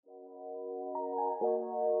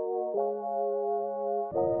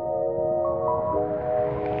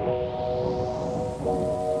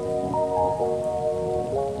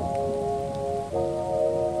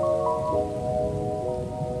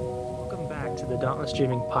to the Dauntless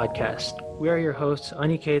Dreaming podcast. We are your hosts,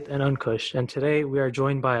 Aniket and Ankush, and today we are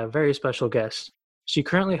joined by a very special guest. She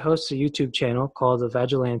currently hosts a YouTube channel called The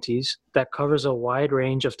Vagilantes that covers a wide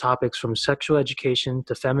range of topics from sexual education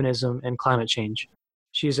to feminism and climate change.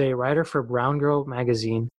 She is a writer for Brown Girl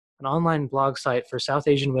magazine, an online blog site for South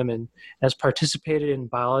Asian women, and has participated in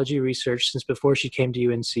biology research since before she came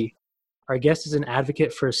to UNC. Our guest is an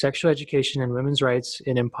advocate for sexual education and women's rights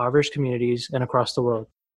in impoverished communities and across the world.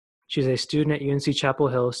 She's a student at UNC Chapel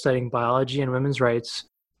Hill studying biology and women's rights.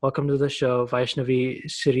 Welcome to the show, Vaishnavi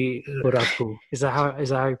Siripurapu. Is that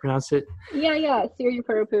how you pronounce it? Yeah,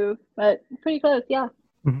 Siripurapu, but pretty close, yeah.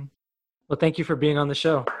 Mm-hmm. Well, thank you for being on the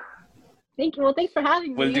show. Thank you. Well, thanks for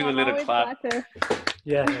having me. We'll do a little clap.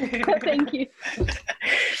 Yeah. Thank you.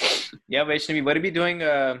 Yeah, Vaishnavi, what have you been doing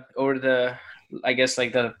over the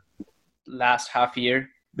last half year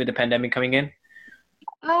with the pandemic coming in?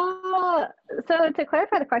 So to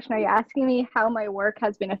clarify the question, are you asking me how my work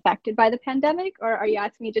has been affected by the pandemic, or are you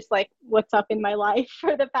asking me just like what's up in my life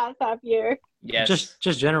for the past half year? Yes.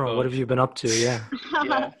 Just general. What have you been up to? Yeah.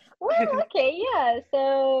 Yeah. Well, okay, yeah.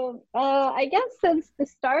 So I guess since the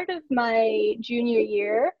start of my junior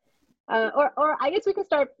year, or I guess we can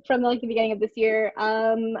start from the beginning of this year.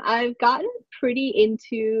 I've gotten pretty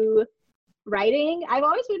into writing. I've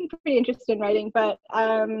always been pretty interested in writing, but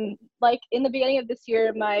in the beginning of this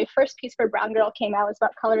year, my first piece for Brown Girl came out. It was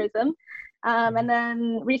about colorism. And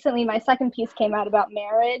then recently my second piece came out about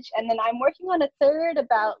marriage. And then I'm working on a third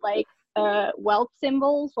about wealth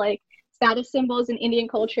symbols, like status symbols in Indian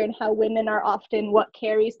culture, and how women are often what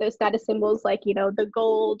carries those status symbols, like, you know, the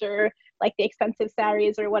gold or like the expensive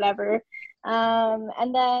saris or whatever.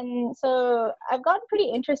 And then, so I've gotten pretty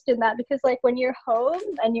interested in that because like when you're home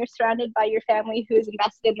and you're surrounded by your family who is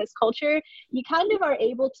invested in this culture, you kind of are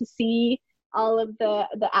able to see all of the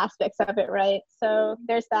aspects of it, right? So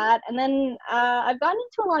there's that. And then I've gotten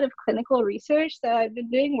into a lot of clinical research. So I've been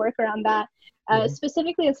doing work around that,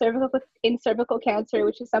 specifically in cervical cancer,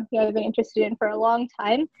 which is something I've been interested in for a long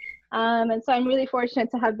time. And so I'm really fortunate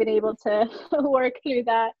to have been able to work through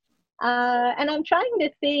that. And I'm trying to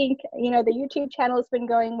think, you know, the YouTube channel has been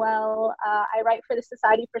going well. I write for the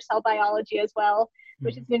Society for Cell Biology as well,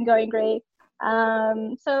 which has been going great.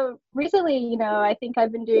 So recently, you know, I think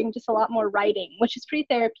I've been doing just a lot more writing, which is pretty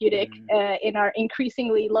therapeutic in our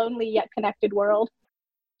increasingly lonely yet connected world.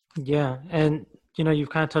 Yeah. And, you know, you've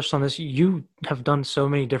kind of touched on this. You have done so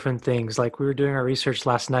many different things. Like we were doing our research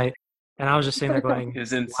last night, and I was just sitting there going, it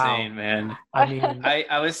was insane, wow. Man. I mean,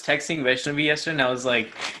 I was texting Vaishnavi yesterday and I was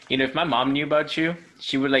like, you know, if my mom knew about you,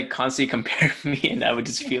 she would like constantly compare me and I would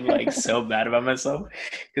just feel like so bad about myself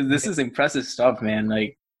because this is impressive stuff, man.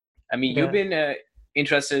 Like, I mean, you've been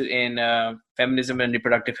interested in feminism and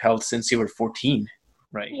reproductive health since you were 14,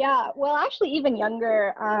 right? Yeah, well, actually even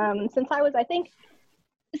younger, since I was, I think,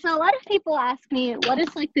 so a lot of people ask me, what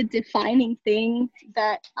is like the defining thing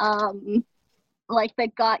that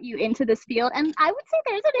that got you into this field? And I would say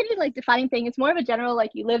there isn't any like defining thing. It's more of a general,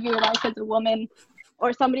 like you live your life as a woman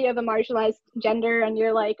or somebody of a marginalized gender and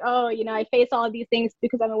you're like, oh, you know, I face all of these things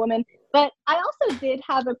because I'm a woman. But I also did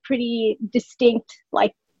have a pretty distinct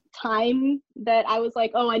like time that I was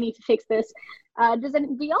like, oh, I need to fix this. Do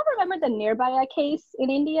y'all remember the Nirbhaya case in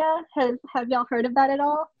India? Have y'all heard of that at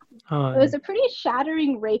all? It was a pretty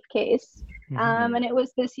shattering rape case. And it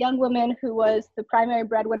was this young woman who was the primary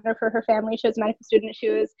breadwinner for her family. She was a medical student. She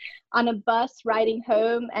was on a bus riding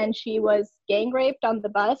home and she was gang raped on the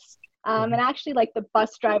bus. And actually like the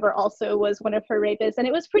bus driver also was one of her rapists. And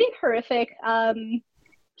it was pretty horrific.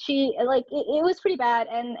 She like it was pretty bad,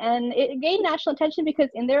 and it gained national attention because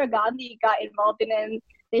Indira Gandhi got involved in it, and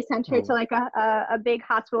they sent her to like a big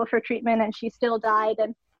hospital for treatment, and she still died.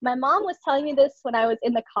 And my mom was telling me this when I was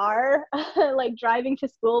in the car, like driving to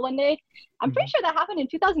school one day. I'm pretty sure that happened in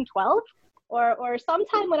 2012 or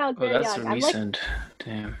sometime when I was very young. That's recent.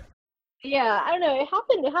 Damn. Yeah, I don't know. It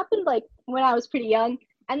happened like when I was pretty young.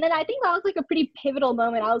 And then I think that was like a pretty pivotal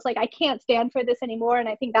moment. I was like, I can't stand for this anymore. And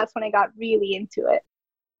I think that's when I got really into it.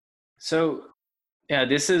 So, I'm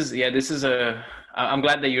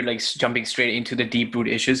glad that you're like jumping straight into the deep root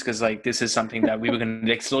issues because like this is something that we were gonna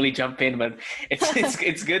like slowly jump in, but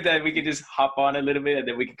it's good that we can just hop on a little bit and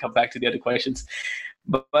then we can come back to the other questions.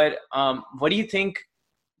 But what do you think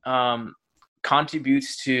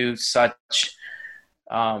contributes to such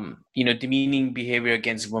demeaning behavior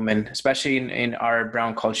against women, especially in our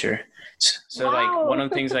brown culture? So like one of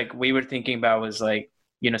the things like we were thinking about was like,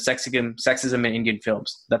 you know, sexism in Indian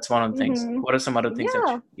films. That's one of the things. What are some other things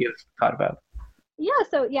that you've thought about? Yeah,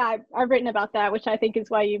 so I've written about that, which I think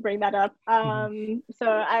is why you bring that up. So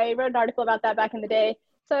I wrote an article about that back in the day.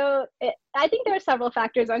 I think there are several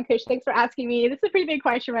factors on Kush. Thanks for asking me. This is a pretty big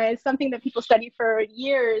question, right? It's something that people study for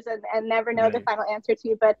years and never know the final answer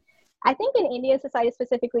to. But I think in Indian society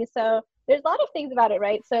specifically, so there's a lot of things about it,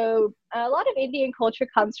 right? So a lot of Indian culture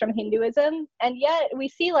comes from Hinduism. And yet we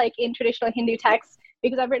see like in traditional Hindu texts,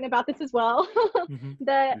 because I've written about this as well,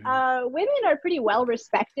 that women are pretty well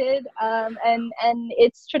respected. And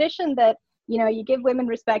it's tradition that, you know, you give women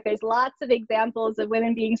respect. There's lots of examples of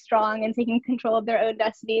women being strong and taking control of their own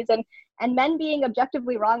destinies, and men being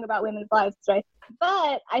objectively wrong about women's lives, right?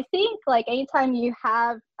 But I think like anytime you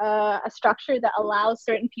have a structure that allows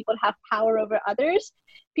certain people to have power over others,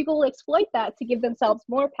 people will exploit that to give themselves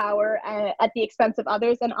more power at the expense of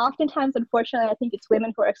others. And oftentimes, unfortunately, I think it's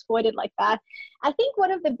women who are exploited like that. I think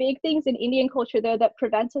one of the big things in Indian culture, though, that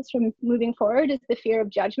prevents us from moving forward is the fear of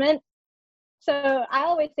judgment. So I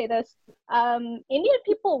always say this, Indian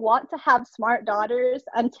people want to have smart daughters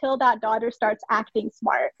until that daughter starts acting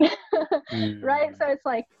smart, right? So it's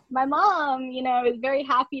like, my mom, you know, is very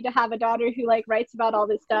happy to have a daughter who like writes about all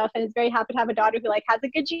this stuff, and is very happy to have a daughter who like has a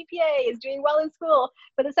good GPA, is doing well in school.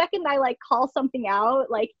 But the second I like call something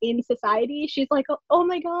out, like in society, she's like, oh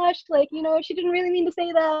my gosh, like, you know, she didn't really mean to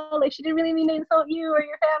say that. Like, she didn't really mean to insult you or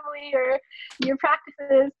your family or your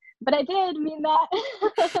practices. But I did mean that.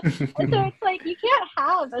 And so it's like, you can't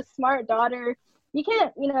have a smart daughter. You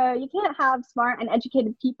can't have smart and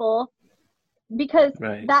educated people, because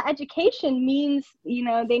that education means, you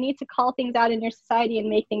know, they need to call things out in your society and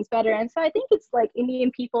make things better. And so I think it's like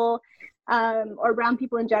Indian people or brown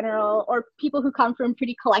people in general, or people who come from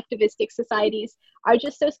pretty collectivistic societies, are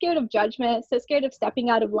just so scared of judgment, so scared of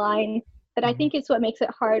stepping out of line, that I think it's what makes it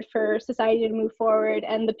hard for society to move forward.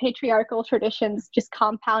 And the patriarchal traditions just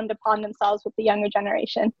compound upon themselves with the younger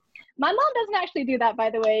generation. My mom doesn't actually do that, by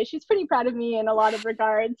the way. She's pretty proud of me in a lot of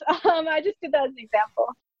regards. I just did that as an example.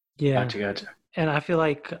 Yeah. Gotcha. And I feel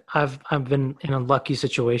like I've been in a lucky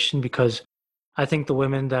situation, because I think the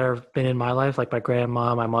women that have been in my life, like my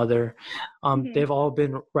grandma, my mother, they've all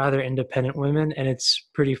been rather independent women. And it's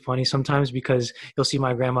pretty funny sometimes, because you'll see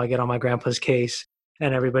my grandma get on my grandpa's case,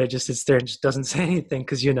 and everybody just sits there and just doesn't say anything,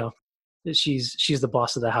 because, you know, she's the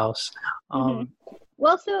boss of the house.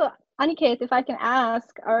 Well, so Aniket, if I can ask,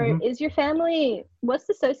 is your family, what's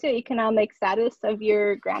the socioeconomic status of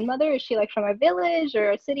your grandmother? Is she like from a village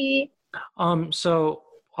or a city? So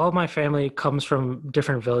all of my family comes from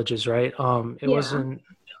different villages, right?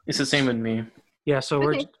 It's the same with me. Yeah, so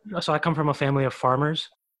I come from a family of farmers.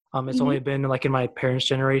 It's only been like in my parents'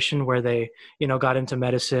 generation where they, you know, got into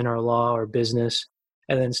medicine or law or business,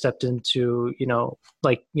 and then stepped into, you know,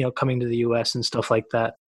 like, you know, coming to the US and stuff like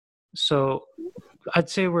that. So I'd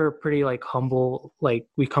say we're pretty like humble, like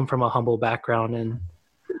we come from a humble background, and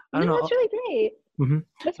I don't know. That's really great.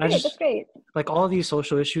 That's great. Like, all of these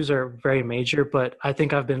social issues are very major, but I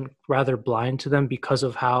think I've been rather blind to them because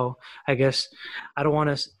of how, I guess, I don't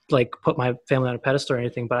want to like put my family on a pedestal or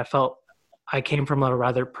anything, but I felt I came from a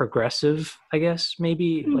rather progressive, I guess,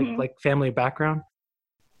 maybe like family background.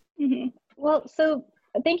 Well, so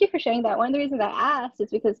thank you for sharing that. One of the reasons I asked is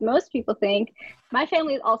because most people think, my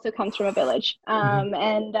family also comes from a village.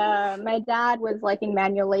 And my dad was like in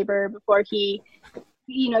manual labor before he,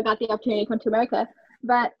 you know, got the opportunity to come to America.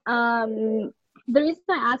 But the reason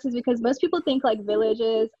I asked is because most people think like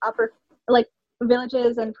villages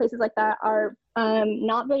and places like that are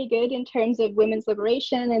not very good in terms of women's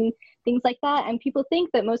liberation and things like that. And people think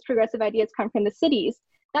that most progressive ideas come from the cities.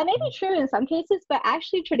 That may be true in some cases, but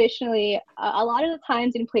actually traditionally, a lot of the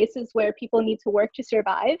times in places where people need to work to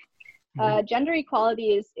survive, gender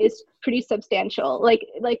equality is pretty substantial. Like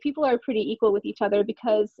people are pretty equal with each other,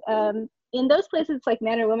 because in those places, it's like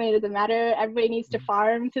man or woman, it doesn't matter. Everybody needs to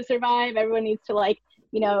farm to survive. Everyone needs to like,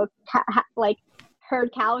 you know,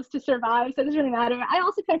 herd cows to survive. So it doesn't really matter. I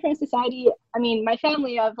also come from a society, I mean, my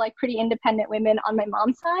family of like pretty independent women on my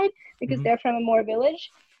mom's side, because they're from a more village.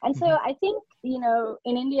 And so I think, you know,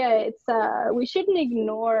 in India, it's we shouldn't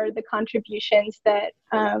ignore the contributions that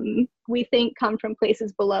we think come from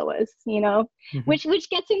places below us, you know, which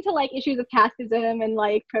gets into like issues of casteism and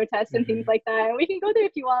like protests and things like that. And we can go there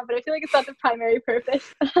if you want, but I feel like it's not the primary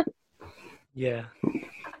purpose. Yeah.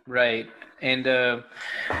 Right. And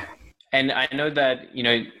I know that, you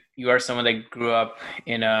know, you are someone that grew up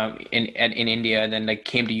in India and then like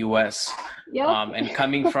came to US. Yep. And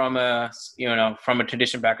coming from a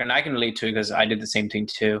traditional background, I can relate to it because I did the same thing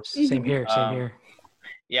too. Same here.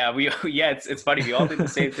 Yeah, it's funny. We all did the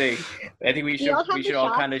same thing. I think we should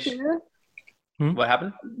all kind of What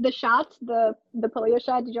happened? The shots, the polio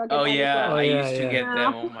shot. Did y'all get Oh that as yeah, well? Oh, I yeah, used to yeah. get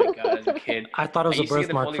them. Oh my god, as a kid, I thought it I was a used to get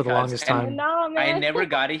the birthmark for polio the shots, longest and I time. know, I man. never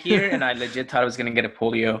got it here, and I legit thought I was gonna get a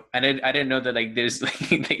polio. I didn't know that like there's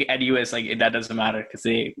like at US like that doesn't matter because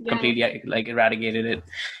they Yeah. completely like eradicated it.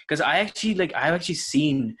 Because I've actually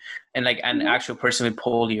seen and like an actual person with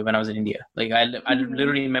polio when I was in India. Like I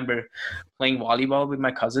literally remember playing volleyball with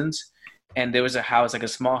my cousins, and there was a house, like a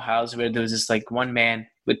small house, where there was this like one man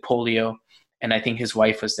with polio, and I think his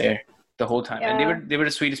wife was there the whole time, and Yeah. they were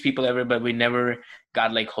the sweetest people ever, but we never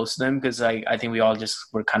got like close to them because I think we all just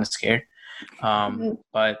were kind of scared.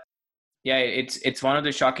 But yeah, it's one of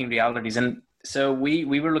the shocking realities, and so we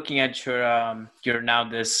were looking at your now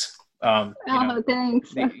this Oh,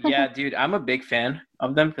 thanks. yeah, dude, I'm a big fan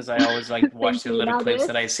of them because I always like watch Thank the you. little Now clips this.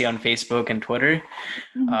 that I see on Facebook and Twitter.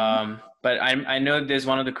 But I know there's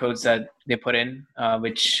one of the quotes that they put in,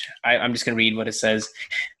 which I'm just going to read what it says.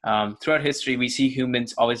 Throughout history, we see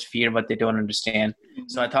humans always fear what they don't understand.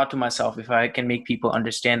 So I thought to myself, if I can make people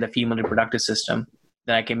understand the female reproductive system,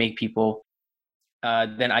 then I can make people,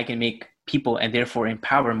 and therefore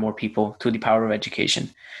empower more people through the power of education.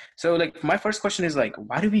 So like my first question is like,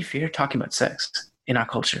 why do we fear talking about sex in our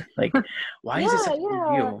culture? Like, why is it such a big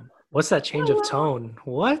deal? What's that change of tone?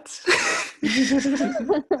 What?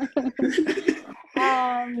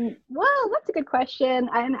 Well, that's a good question.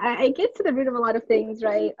 And it gets to the root of a lot of things,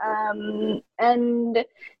 right? And,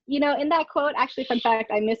 in that quote, actually, fun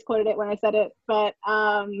fact, I misquoted it when I said it, but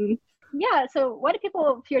yeah, so why do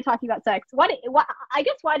people fear talking about sex? Why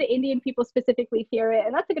do Indian people specifically fear it?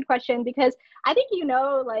 And that's a good question because I think,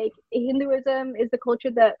 like Hinduism is the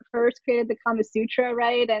culture that first created the Kama Sutra,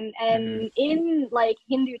 right? And in like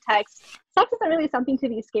Hindu texts, sex isn't really something to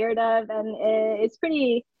be scared of, and it's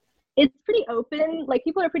pretty open. Like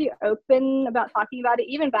people are pretty open about talking about it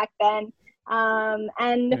even back then.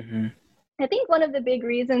 And I think one of the big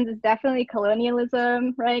reasons is definitely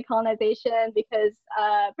colonialism, right? Colonization, because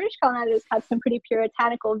British colonizers had some pretty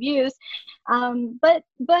puritanical views. But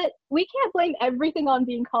we can't blame everything on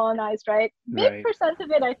being colonized, right? Big percent of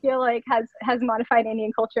it, I feel like, has modified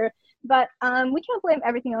Indian culture. But we can't blame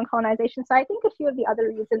everything on colonization. So I think a few of the other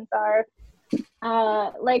reasons are,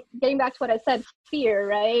 like getting back to what I said, fear,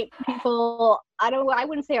 right? People, I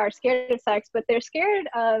wouldn't say are scared of sex, but they're scared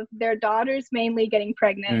of their daughters mainly getting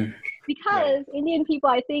pregnant because Indian people,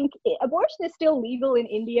 I think abortion is still legal in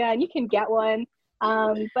India and you can get one.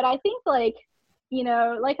 But I think like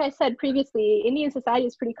I said previously, Indian society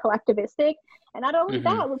is pretty collectivistic, and not only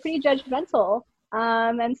that, we're pretty judgmental.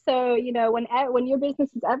 And so, when your business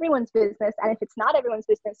is everyone's business, and if it's not everyone's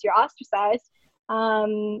business, you're ostracized.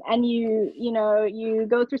 And you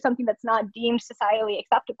go through something that's not deemed societally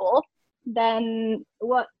acceptable, then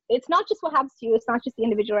it's not just what happens to you, it's not just the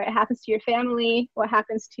individual, right? It happens to your family, what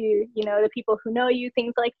happens to, the people who know you,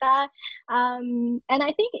 things like that. And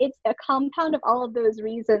I think it's a compound of all of those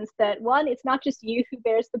reasons that, one, it's not just you who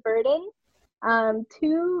bears the burden.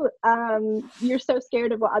 Two, you're so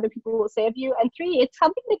scared of what other people will say of you. And three, it's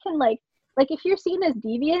something that can like if you're seen as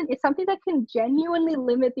deviant, it's something that can genuinely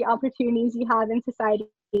limit the opportunities you have in society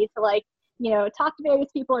to talk to various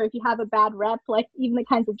people, or if you have a bad rep, like even the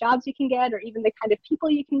kinds of jobs you can get, or even the kind of people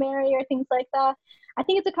you can marry, or things like that. I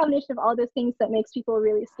think it's a combination of all those things that makes people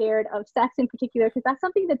really scared of sex in particular, because that's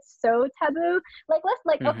something that's so taboo.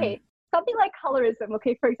 Okay, something like colorism,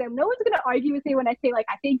 okay, for example, no one's going to argue with me when I say, like,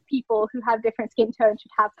 I think people who have different skin tones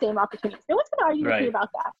should have same opportunities. No one's going to argue with me about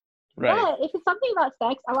that. Right. But if it's something about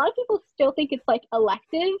sex, a lot of people still think it's like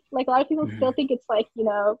elective. Like a lot of people still think it's like,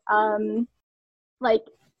 like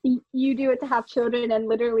you do it to have children and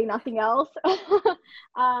literally nothing else.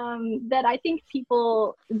 That I think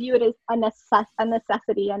people view it as a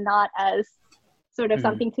necessity and not as sort of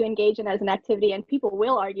something to engage in as an activity. And people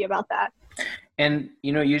will argue about that. And,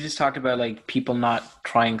 you just talked about like people not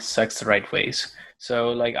trying sex the right ways.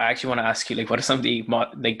 So like, I actually want to ask you, like, what are some of the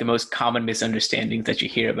the most common misunderstandings that you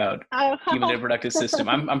hear about human reproductive system?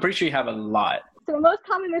 I'm pretty sure you have a lot. So the most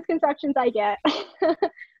common misconceptions I get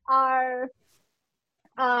are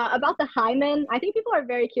about the hymen. I think people are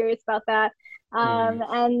very curious about that.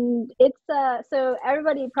 And it's, so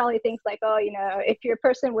everybody probably thinks like, oh, if you're a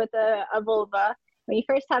person with a vulva, when you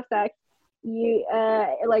first have sex, you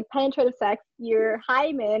like penetrative sex, your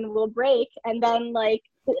hymen will break, and then like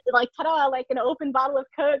ta-da, like an open bottle of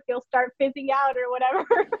Coke, you'll start fizzing out or whatever.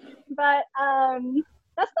 But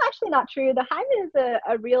that's actually not true. The hymen is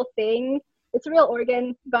a real thing. It's a real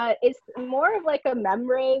organ, but it's more of like a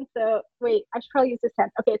membrane. So wait, I should probably use this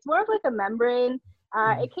tense. Okay, it's more of like a membrane.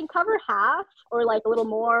 It can cover half or like a little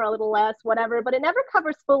more, a little less, whatever, but it never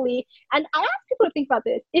covers fully. And I ask people to think about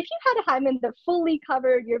this. If you had a hymen that fully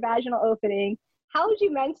covered your vaginal opening, how would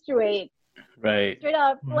you menstruate? Right. Straight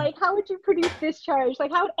up, like, how would you produce discharge?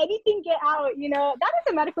 Like, how would anything get out? You know, that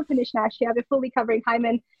is a medical condition, actually. I have a fully covering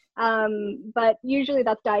hymen, but usually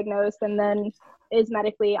that's diagnosed and then is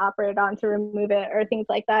medically operated on to remove it or things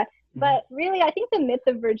like that. But really, I think the myth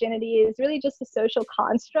of virginity is really just a social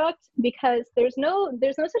construct, because there's no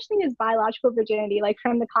such thing as biological virginity. Like,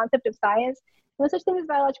 from the concept of science, no such thing as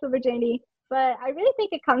biological virginity. But I really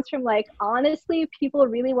think it comes from, like, honestly, people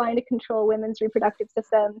really wanting to control women's reproductive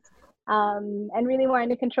systems, and really wanting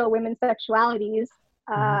to control women's sexualities,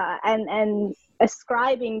 and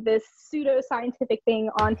ascribing this pseudo-scientific thing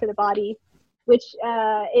onto the body, which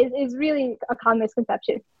is really a common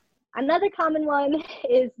misconception. Another common one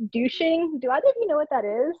is douching. Do either of you know what that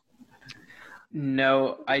is?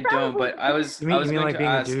 No, I don't. But I was going like to being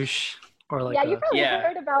ask. a douche, or like yeah, you probably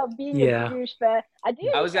heard about being a douche, but a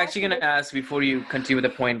douche. I was actually going to ask, before you continue with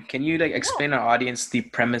the point, can you like explain our audience the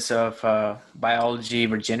premise of biology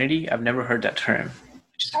virginity? I've never heard that term,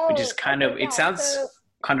 which is kind of, it sounds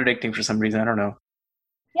contradicting for some reason. I don't know.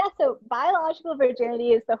 Yeah, so biological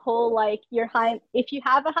virginity is the whole, like, if you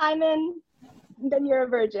have a hymen, then you're a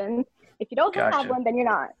virgin. If you don't have one, then you're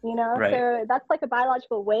not, you know? Right. So that's like a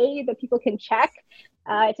biological way that people can check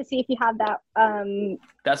to see if you have that.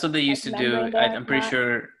 That's what they used to do. I'm pretty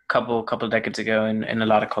sure couple decades ago in a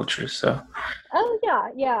lot of cultures. So. Oh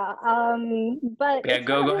yeah. But yeah,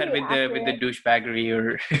 go ahead with the douchebaggery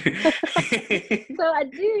or. So a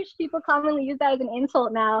douche, people commonly use that as an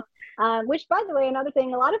insult now. Which, by the way, another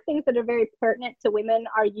thing, a lot of things that are very pertinent to women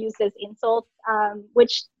are used as insults,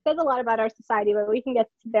 which says a lot about our society, but we can get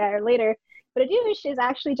to there later. But a douche is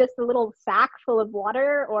actually just a little sack full of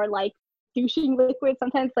water or like douching liquid,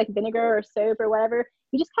 sometimes like vinegar or soap or whatever.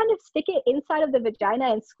 You just kind of stick it inside of the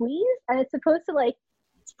vagina and squeeze, and it's supposed to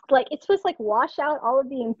it's supposed to wash out all of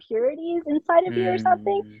the impurities inside of you or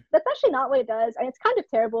something. That's actually not what it does, and it's kind of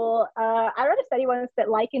terrible. I read a study once that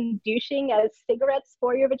likened douching as cigarettes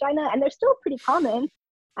for your vagina, and they're still pretty common.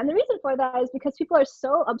 And the reason for that is because people are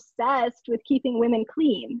so obsessed with keeping women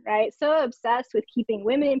clean, right? So obsessed with keeping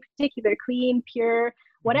women in particular clean, pure,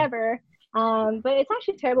 whatever. But it's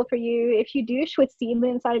actually terrible for you. If you douche with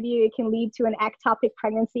semen inside of you, it can lead to an ectopic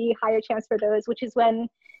pregnancy, higher chance for those, which is when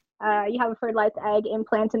you have a fertilized egg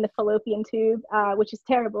implant in the fallopian tube, which is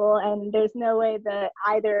terrible. And there's no way that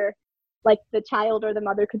either the child or the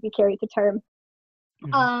mother could be carried to term.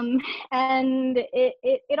 And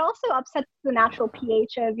it also upsets the natural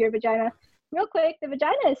pH of your vagina. Real quick, the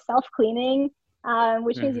vagina is self-cleaning,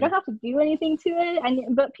 which means you don't have to do anything to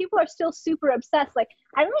it. But people are still super obsessed. Like,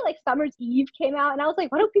 I remember Summer's Eve came out, and I was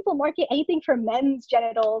like, why don't people market anything for men's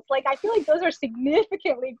genitals? Like, I feel like those are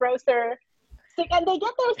significantly grosser. And they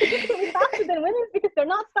get there significantly faster than women's because they're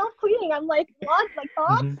not self-cleaning. I'm like, what? Like,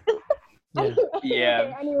 thoughts?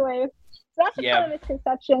 Anyway. So that's a kind of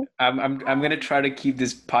misconception. I'm gonna try to keep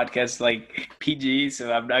this podcast PG,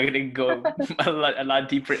 so I'm not gonna go a lot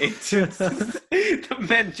deeper into the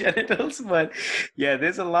men's genitals. But yeah,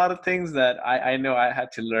 there's a lot of things that I know I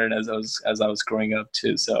had to learn as I was growing up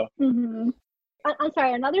too. So. I'm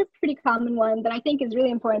sorry. Another pretty common one that I think is really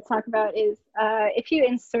important to talk about is if you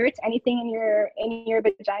insert anything in your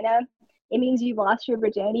vagina, it means you've lost your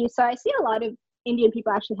virginity. So I see a lot of Indian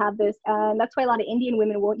people actually have this, and that's why a lot of Indian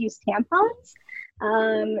women won't use tampons.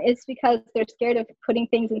 It's because they're scared of putting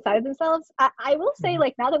things inside of themselves. I will say,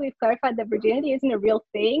 now that we've clarified that virginity isn't a real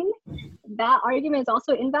thing, that argument is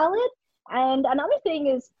also invalid. And another thing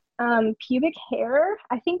is pubic hair.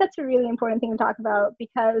 I think that's a really important thing to talk about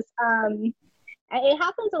because it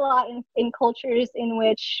happens a lot in cultures in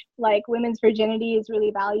which women's virginity is really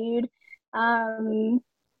valued.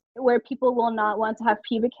 Where people will not want to have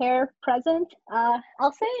pubic hair present.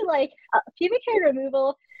 I'll say pubic hair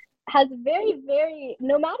removal has very, very,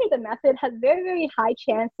 no matter the method, has very, very high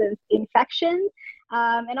chance of infection,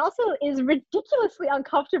 and also is ridiculously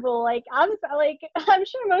uncomfortable. I'm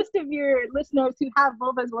sure most of your listeners who have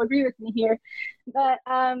vulvas will agree with me here, but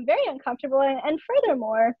very uncomfortable. And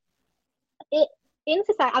furthermore, in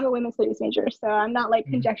society, I'm a women's studies major, so I'm not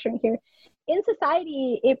conjecturing here. In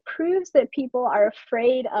society, it proves that people are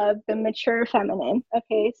afraid of the mature feminine.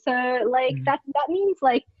 Okay, so that means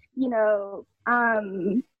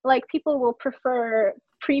people will prefer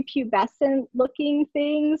prepubescent looking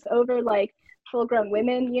things over full-grown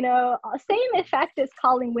women. Same effect as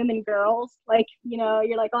calling women girls.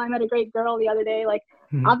 You're like, oh, I met a great girl the other day.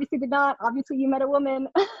 Obviously did not. Obviously you met a woman.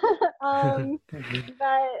 But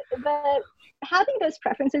having those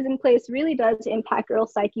preferences in place really does impact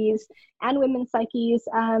girls' psyches and women's psyches,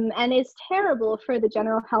 and is terrible for the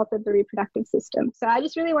general health of the reproductive system. So I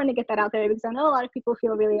just really want to get that out there because I know a lot of people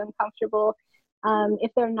feel really uncomfortable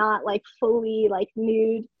if they're not like fully like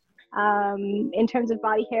nude in terms of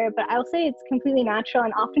body hair. But I'll say it's completely natural,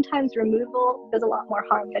 and oftentimes removal does a lot more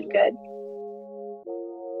harm than good.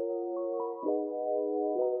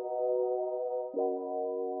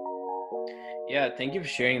 Yeah, thank you for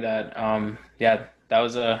sharing that. Yeah, that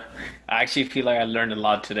was a. I actually feel like I learned a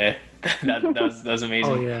lot today. That was Oh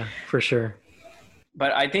amazing. yeah, for sure.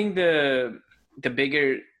 But I think the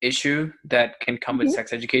bigger issue that can come with Mhm.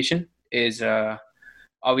 sex education is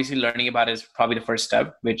obviously learning about it is probably the first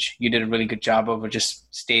step, which you did a really good job of just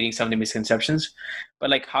stating some of the misconceptions. But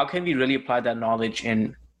like, how can we really apply that knowledge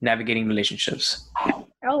in navigating relationships?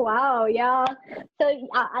 Oh, wow. Yeah. So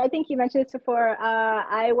I think you mentioned this before.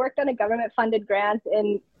 I worked on a government funded grant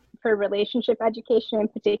for relationship education in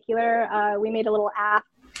particular. We made a little app.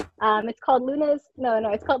 It's called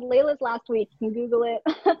it's called Layla's Last Week. You can Google it.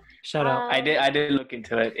 Shout out. I did look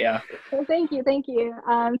into it. Yeah. Well, thank you.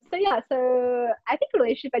 So I think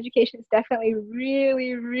relationship education is definitely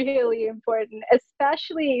really, really important,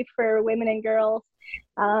 especially for women and girls,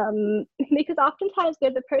 because oftentimes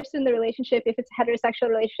they're the person in the relationship, if it's a heterosexual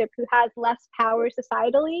relationship, who has less power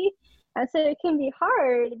societally. And so it can be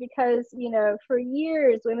hard because, for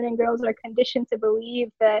years, women and girls are conditioned to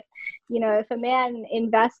believe that, if a man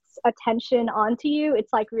invests attention onto you,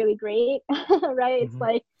 it's like really great, right? It's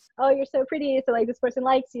like, oh, you're so pretty, so like this person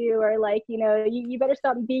likes you, or like, you better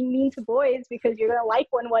stop being mean to boys because you're gonna like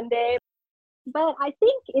one day. But I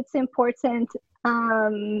think it's important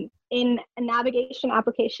in a navigation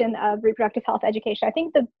application of reproductive health education. I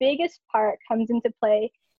think the biggest part comes into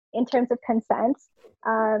play in terms of consent,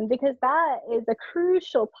 because that is a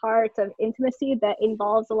crucial part of intimacy that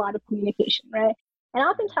involves a lot of communication, right? And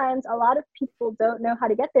oftentimes, a lot of people don't know how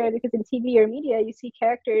to get there because in TV or media, you see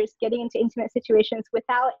characters getting into intimate situations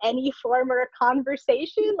without any form or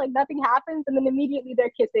conversation, like nothing happens, and then immediately they're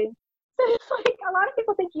kissing. So it's like a lot of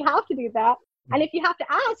people think you have to do that. And if you have to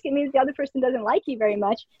ask, it means the other person doesn't like you very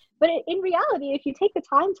much. But in reality, if you take the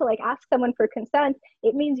time to like ask someone for consent,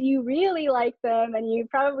 it means you really like them and you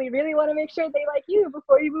probably really want to make sure they like you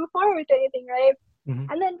before you move forward with anything, right?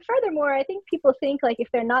 Mm-hmm. And then furthermore, I think people think like if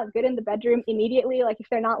they're not good in the bedroom immediately, like if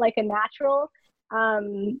they're not like a natural,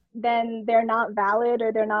 then they're not valid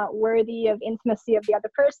or they're not worthy of intimacy of the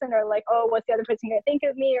other person, or like, oh, what's the other person going to think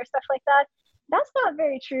of me, or stuff like that. That's not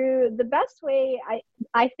very true. The best way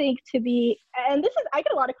I think to be, and I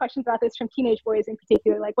get a lot of questions about this from teenage boys in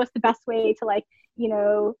particular, like what's the best way to like,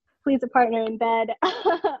 please a partner in bed.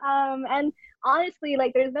 And honestly,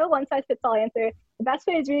 like there's no one size fits all answer. The best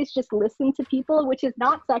way is really to just listen to people, which is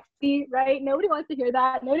not sexy, right? Nobody wants to hear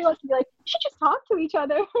that. Nobody wants to be like, you should just talk to each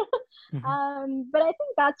other. But I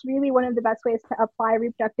think that's really one of the best ways to apply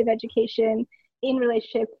reproductive education in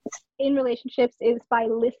relationships is by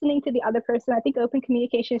listening to the other person. I think open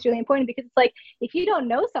communication is really important because it's like, if you don't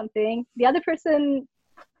know something, the other person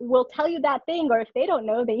will tell you that thing, or if they don't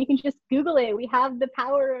know, then you can just Google it. We have the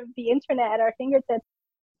power of the internet at our fingertips.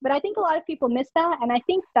 But I think a lot of people miss that. And I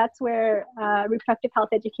think that's where reproductive health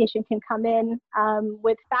education can come in,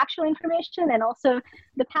 with factual information and also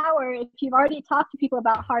the power. If you've already talked to people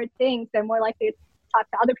about hard things, they're more likely to talk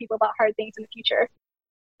to other people about hard things in the future.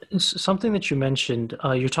 Something that you mentioned,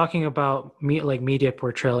 you're talking about media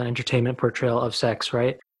portrayal and entertainment portrayal of sex,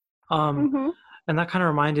 right? And that kind of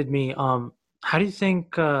reminded me, how do you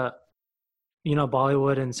think,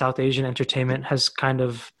 Bollywood and South Asian entertainment has kind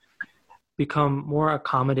of become more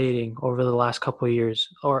accommodating over the last couple of years,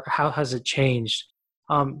 or how has it changed?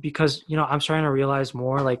 Because, I'm starting to realize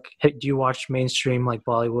more, like, do you watch mainstream like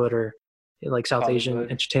Bollywood or like South Asian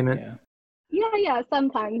Hollywood. entertainment? Yeah,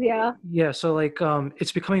 sometimes, yeah. Yeah, so like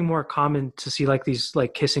it's becoming more common to see like these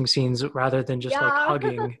like kissing scenes rather than just like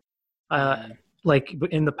hugging. Like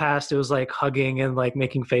in the past it was like hugging and like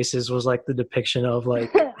making faces was like the depiction of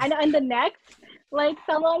like I know, and the neck, like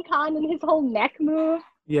Salman Khan and his whole neck move.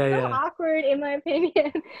 So awkward in my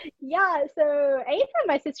opinion. Yeah, so anytime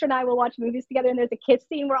my sister and I will watch movies together and there's a kiss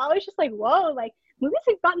scene, we're always just like, whoa, like movies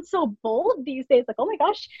have gotten so bold these days. Like, oh my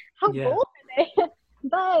gosh, how bold are they?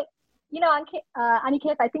 But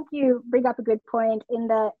Aniket, I think you bring up a good point in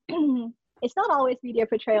that it's not always media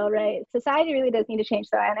portrayal, right? Society really does need to change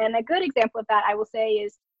that. And a good example of that, I will say,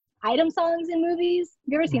 is item songs in movies.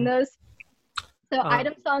 Have you ever seen those? So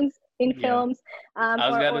item songs in films. I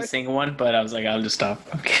was going to sing one, but I was like, I'll just stop.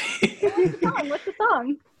 Okay. What's the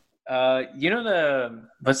song?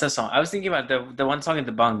 What's that song? I was thinking about the one song in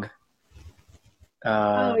the Bung.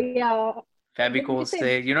 Oh, yeah. Fabicol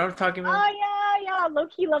Stay. You know what I'm talking about? Oh, yeah.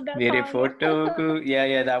 Low-key love that Mere song. photo.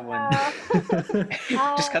 Yeah, that one.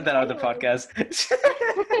 Just cut that out of the podcast.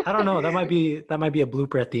 I don't know. That might be a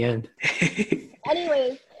blooper at the end.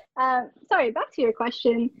 Anyways, Sorry, back to your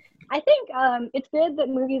question. I think it's good that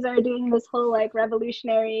movies are doing this whole like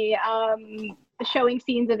revolutionary showing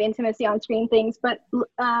scenes of intimacy on screen things, but the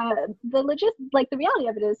reality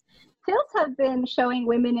of it is films have been showing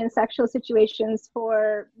women in sexual situations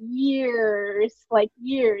for years,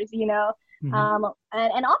 you know. Mhm.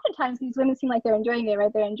 And oftentimes these women seem like they're enjoying it,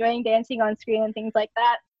 right? They're enjoying dancing on screen and things like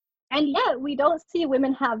that. And yet we don't see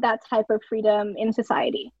women have that type of freedom in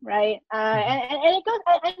society, right? And it goes,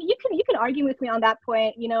 and you can argue with me on that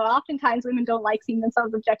point. You know, oftentimes women don't like seeing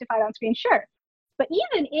themselves objectified on screen, sure. But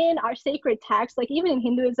even in our sacred texts, like even in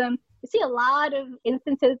Hinduism, you see a lot of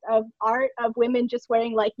instances of art of women just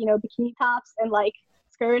wearing like, you know, bikini tops and like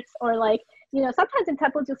skirts, or like, you know, sometimes in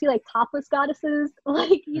temples you'll see like topless goddesses,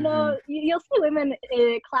 like, you know, you'll see women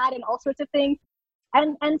clad in all sorts of things,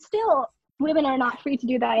 and still women are not free to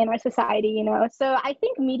do that in our society, you know. So I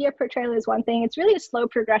think media portrayal is one thing. It's really a slow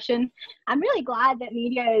progression. I'm really glad that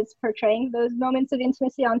media is portraying those moments of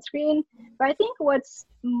intimacy on screen, but I think what's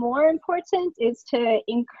more important is to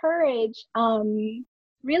encourage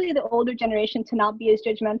really the older generation to not be as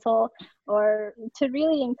judgmental, or to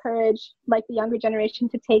really encourage like the younger generation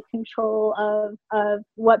to take control of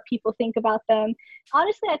what people think about them.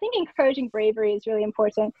 Honestly, I think encouraging bravery is really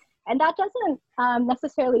important. And that doesn't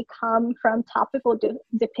necessarily come from topical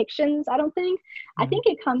depictions, I don't think. I think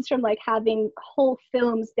it comes from like having whole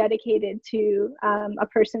films dedicated to a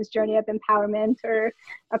person's journey of empowerment, or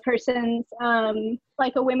a person's,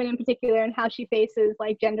 like a woman in particular, and how she faces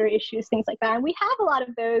like gender issues, things like that. And we have a lot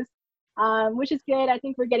of those, which is good. I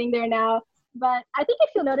think we're getting there now. But I think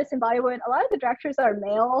if you'll notice in Bollywood, a lot of the directors are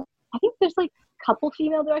male. I think there's like couple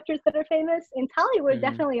female directors that are famous. In Tollywood,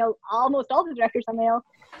 definitely almost all the directors are male.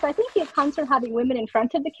 So I think it comes from having women in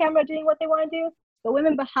front of the camera doing what they want to do, but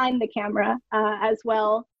women behind the camera as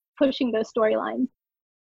well, pushing those storylines.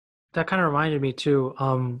 That kind of reminded me too.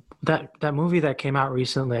 That movie that came out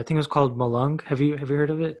recently, I think it was called Malung. Have you heard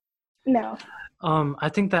of it? No. I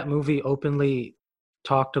think that movie openly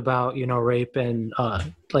talked about, you know, rape and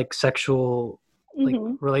like sexual like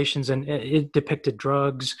relations, and it depicted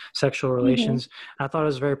drugs, sexual relations. I thought it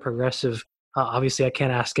was very progressive. Obviously, I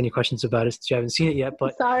can't ask any questions about it since you haven't seen it yet,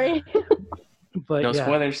 but Sorry. but No yeah,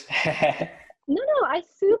 spoilers. No, I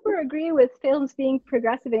super agree with films being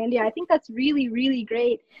progressive in India. I think that's really, really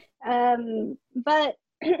great. But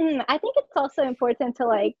I think it's also important to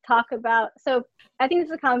like talk about. So I think this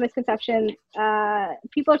is a common misconception.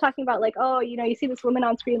 People are talking about like, oh, you know, you see this woman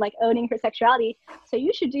on screen like owning her sexuality, so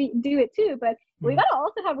you should do it too. But we gotta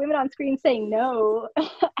also have women on screen saying no,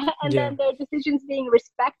 and yeah, then their decisions being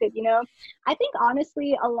respected. You know, I think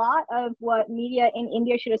honestly, a lot of what media in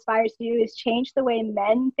India should aspire to do is change the way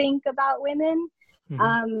men think about women.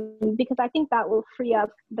 Because I think that will free up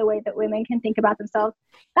the way that women can think about themselves.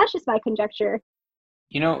 That's just my conjecture.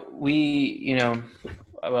 Well,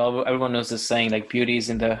 everyone knows this saying, like beauty is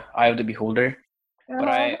in the eye of the beholder. But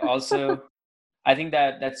I think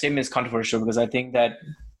that statement is controversial, because I think that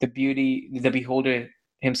the beholder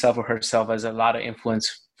himself or herself has a lot of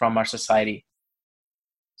influence from our society.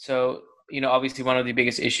 So, obviously one of the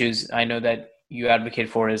biggest issues I know that you advocate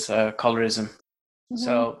for is colorism.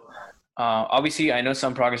 So, obviously I know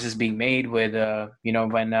some progress is being made with,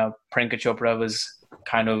 when Priyanka Chopra was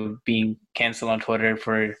kind of being canceled on Twitter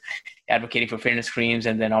for advocating for fairness creams,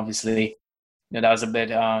 and then obviously, that was a bit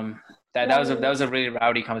that was a really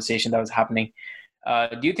rowdy conversation that was happening.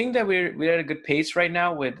 Do you think that we're at a good pace right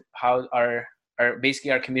now with how our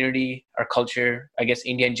basically our community, our culture, I guess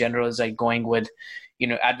India in general, is like going with,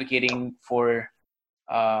 advocating for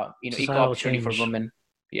equal societal opportunity for change. women?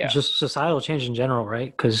 Yeah. Just societal change in general, right?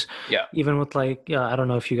 Because even with like, I don't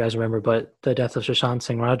know if you guys remember, but the death of Sushant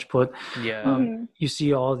Singh Rajput, you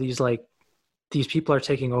see all these like these people are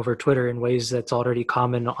taking over Twitter in ways that's already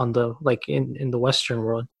common on the like in the Western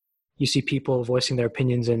world. You see people voicing their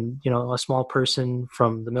opinions, and a small person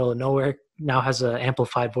from the middle of nowhere now has an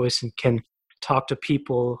amplified voice and can talk to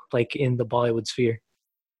people like in the Bollywood sphere.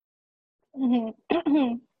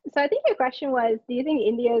 So I think your question was, do you think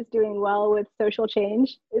India is doing well with social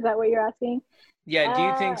change? Is that what you're asking? Yeah, do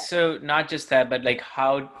you think so? Not just that, but like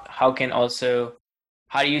how can also,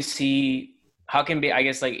 how do you see, how can be, I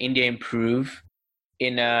guess, like India improve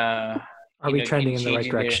in Are we trending in the right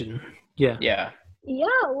direction? Yeah. Yeah. Yeah,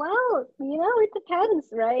 well, it depends,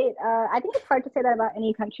 right? I think it's hard to say that about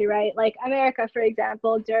any country, right? Like America, for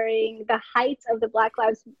example, during the height of the Black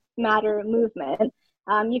Lives Matter movement,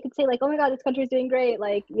 you could say like, oh my God, this country is doing great.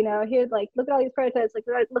 Like, here, like, look at all these protests, like,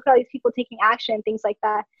 look at all these people taking action, things like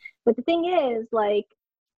that. But the thing is, like,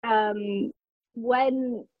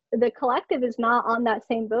 when the collective is not on that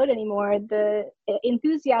same boat anymore. The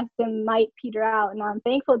enthusiasm might peter out, and I'm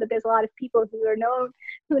thankful that there's a lot of people who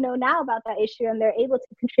know now about that issue, and they're able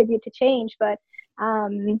to contribute to change. But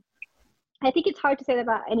I think it's hard to say that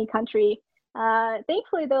about any country.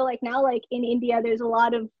 Thankfully, though, like now, like in India, there's a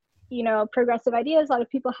lot of, progressive ideas. A lot of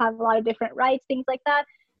people have a lot of different rights, things like that.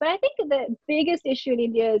 But I think the biggest issue in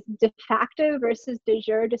India is de facto versus de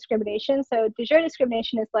jure discrimination. So de jure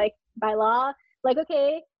discrimination is like by law, like,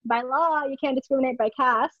 okay, by law, you can't discriminate by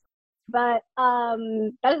caste, but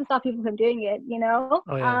that doesn't stop people from doing it, Oh,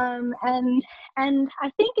 yeah. And I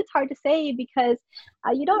think it's hard to say because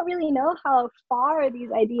you don't really know how far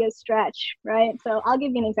these ideas stretch, right? So I'll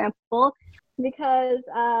give you an example. Because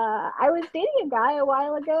I was dating a guy a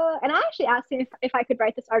while ago, and I actually asked him if I could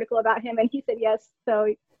write this article about him, and he said yes. So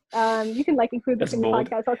you can like include this That's in your bold.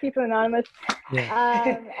 podcast. I'll keep him anonymous.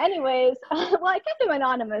 Yeah. Anyways, well, I kept him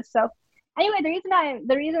anonymous. So anyway, the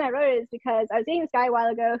reason I wrote it is because I was dating this guy a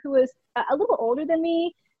while ago who was a little older than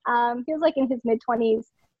me. He was like in his mid-20s.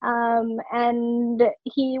 And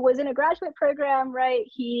he was in a graduate program, right?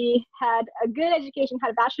 He had a good education,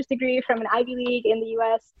 had a bachelor's degree from an Ivy League in the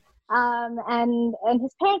US. And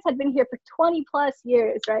his parents had been here for 20 plus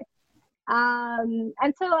years, right?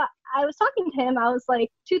 And so I was talking to him. I was like,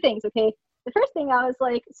 two things, okay? The first thing I was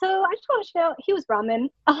like, so I just want to know, he was Brahmin.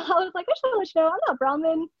 I was like, I just want to know, I'm not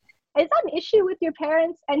Brahmin. Is that an issue with your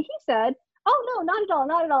parents? And he said, oh, no, not at all,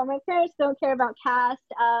 not at all. My parents don't care about caste.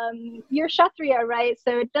 You're Kshatriya, right?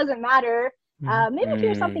 So it doesn't matter. Maybe if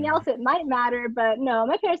you're something else, it might matter, but no,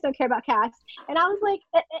 my parents don't care about caste. And I was like,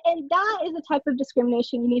 and that is the type of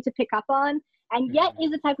discrimination you need to pick up on. And yet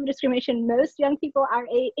is the type of discrimination most young people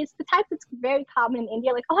it's the type that's very common in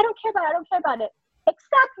India. Like, oh, I don't care about it.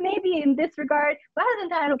 Except maybe in this regard, but other than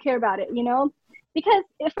that, I don't care about it, Because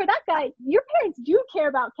for that guy, your parents do care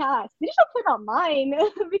about caste. They just don't care about mine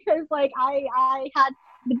because like I had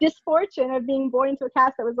the misfortune of being born into a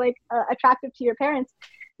caste that was like attractive to your parents.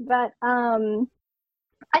 But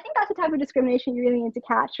I think that's the type of discrimination you really need to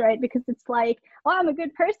catch, right? Because it's like, oh, I'm a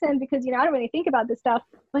good person because, I don't really think about this stuff.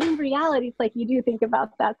 But in reality, it's like you do think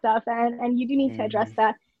about that stuff and you do need to address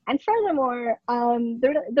that. And furthermore,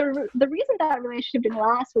 the reason that relationship didn't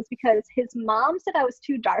last was because his mom said I was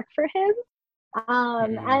too dark for him.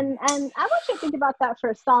 And I want you to think about that for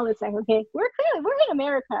a solid second, okay? We're in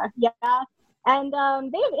America, yeah. And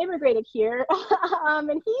they have immigrated here, and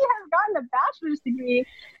he has gotten a bachelor's degree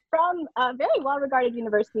from a very well-regarded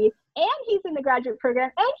university, and he's in the graduate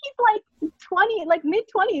program, and he's like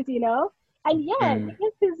mid-20s, And yet,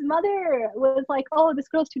 because his mother was like, "Oh, this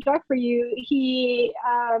girl's too dark for you," he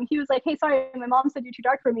was like, "Hey, sorry, my mom said you're too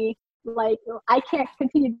dark for me. Like, I can't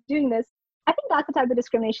continue doing this." I think that's the type of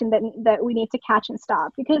discrimination that we need to catch and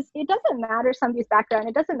stop, because it doesn't matter somebody's background.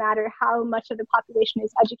 It doesn't matter how much of the population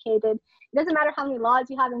is educated. It doesn't matter how many laws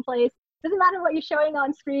you have in place. It doesn't matter what you're showing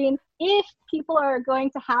on screen. If people are going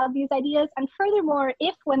to have these ideas, and furthermore,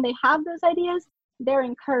 if when they have those ideas, they're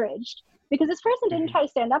encouraged. Because this person didn't try to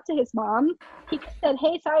stand up to his mom. He said,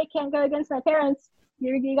 "Hey, sorry, I can't go against my parents.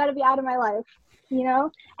 You got to be out of my life."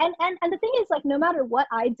 And the thing is, like, no matter what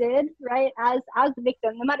I did, right, as the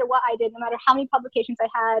victim, no matter what I did, no matter how many publications I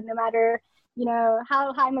had, no matter,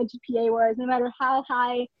 how high my GPA was, no matter how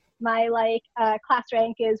high my class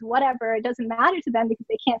rank is, whatever, it doesn't matter to them because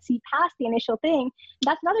they can't see past the initial thing.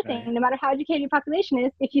 That's another thing. No matter how educated your population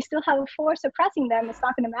is, if you still have a force oppressing them, it's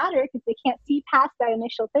not going to matter because they can't see past that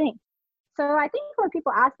initial thing. So I think when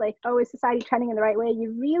people ask, like, oh, is society trending in the right way?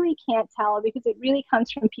 You really can't tell because it really comes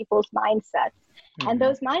from people's mindsets. And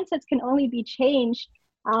those mindsets can only be changed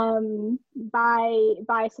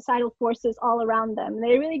by societal forces all around them.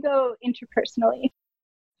 They really go interpersonally.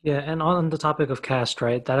 Yeah, and on the topic of caste,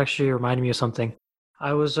 right, that actually reminded me of something.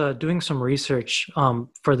 I was doing some research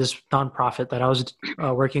for this nonprofit that I was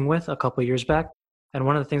working with a couple of years back. And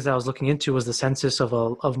one of the things that I was looking into was the census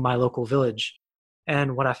of my local village.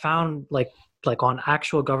 And what I found, like on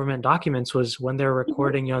actual government documents, was when they're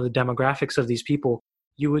recording, the demographics of these people,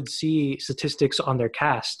 you would see statistics on their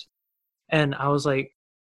caste. And I was like,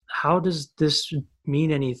 how does this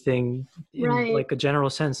mean anything in like a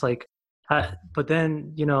general sense? But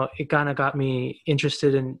then, it kind of got me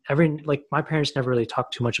interested in my parents never really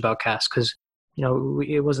talked too much about caste because,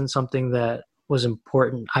 it wasn't something that was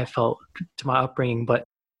important, I felt, to my upbringing. But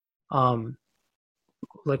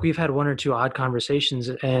we've had one or two odd conversations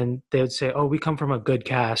and they would say, oh, we come from a good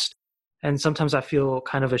caste. And sometimes I feel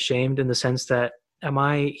kind of ashamed in the sense that, am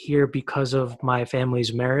I here because of my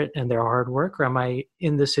family's merit and their hard work? Or am I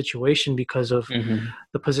in this situation because of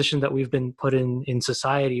the position that we've been put in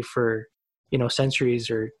society for,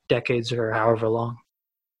 centuries or decades or however long?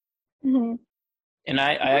 And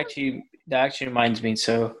that actually reminds me.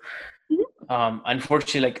 So,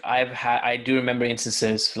 unfortunately, like I do remember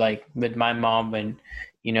instances like with my mom when,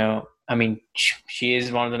 I mean, she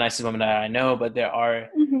is one of the nicest women that I know, but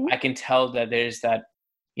Mm-hmm. I can tell that there's that,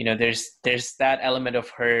 there's that element of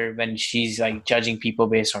her when she's like judging people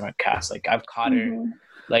based on her caste. Like I've caught her, Mm-hmm.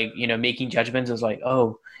 like, making judgments as like,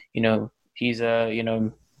 oh, he's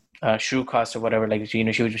a shrew caste or whatever. Like, she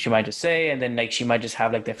might just say, and then like she might just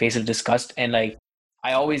have like the face of disgust, and like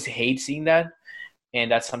I always hate seeing that,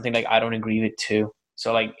 and that's something like I don't agree with too.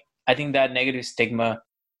 So like I think that negative stigma,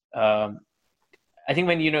 um, I think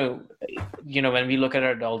when when we look at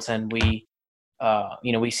our adults and we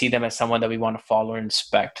see them as someone that we want to follow and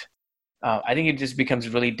respect, I think it just becomes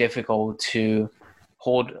really difficult to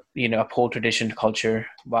uphold tradition culture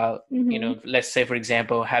while Mm-hmm. let's say for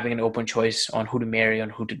example having an open choice on who to marry, on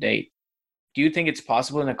who to date. Do you think it's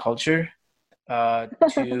possible in a culture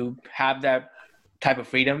to have that type of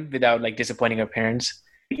freedom without like disappointing our parents?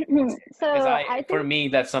 Because So I for think, me,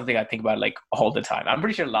 that's something I think about like all the time. I'm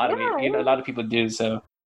pretty sure yeah, a yeah. lot of people do. So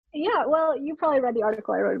Yeah, well, you probably read the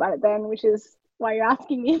article I wrote about it then, which is why you're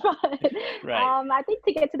asking me. But right. I think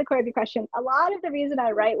to get to the core of your question, a lot of the reason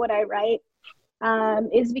I write what I write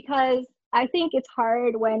is because I think it's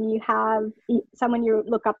hard when you have someone you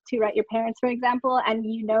look up to, right? Your parents, for example, and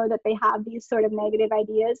you know that they have these sort of negative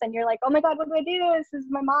ideas, and you're like, oh my God, what do I do? This is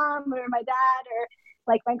my mom or my dad or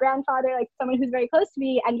like my grandfather, like someone who's very close to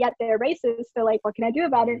me, and yet they're racist. So like, what can I do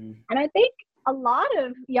about it? Mm, And I think a lot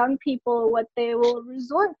of young people, what they will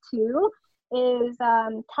resort to is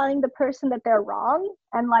telling the person that they're wrong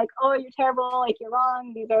and like, oh, you're terrible, like you're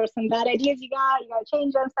wrong, these are some bad ideas you gotta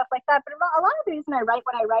change them, stuff like that. But a lot of the reason I write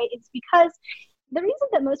what I write is because the reason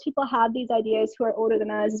that most people have these ideas who are older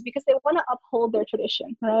than us is because they want to uphold their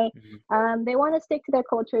tradition, right? They want to stick to their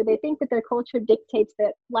culture. They think that their culture dictates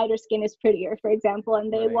that lighter skin is prettier, for example,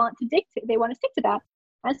 and they right. want to stick to that.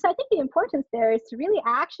 And so I think the importance there is to really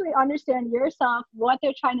actually understand yourself, what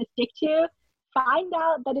they're trying to stick to, find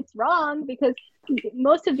out that it's wrong, because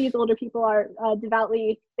most of these older people are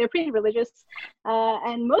they're pretty religious.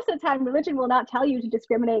 And most of the time, religion will not tell you to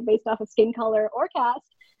discriminate based off of skin color or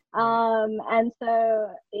caste. And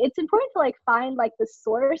so it's important to like find like the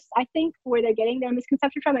source, I think, where they're getting their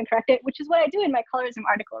misconception from and correct it, which is what I do in my colorism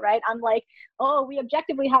article, right? I'm like, oh, we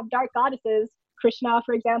objectively have dark goddesses. Krishna,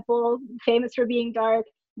 for example, famous for being dark.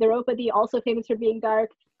 Draupadi, also famous for being dark.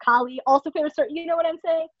 Kali, also famous for, you know what I'm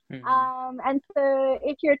saying? And so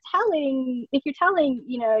if you're telling,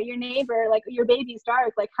 your neighbor, like your baby's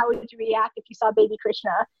dark, like how would you react if you saw baby Krishna,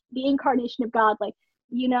 the incarnation of God? Like,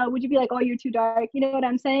 would you be like, oh, you're too dark? You know what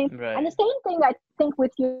I'm saying? And Right. the same thing, I think,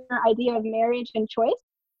 with your idea of marriage and choice.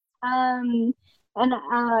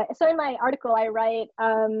 So in my article, I write,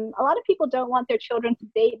 a lot of people don't want their children to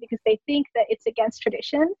date because they think that it's against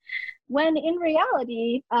tradition, when in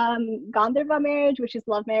reality, Gandharva marriage, which is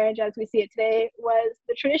love marriage as we see it today, was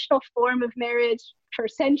the traditional form of marriage for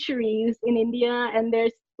centuries in India, and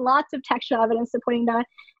there's lots of textual evidence supporting that.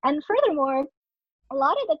 And furthermore, a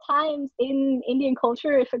lot of the times in Indian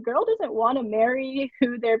culture, if a girl doesn't want to marry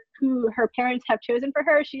who her parents have chosen for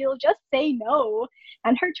her, she'll just say no,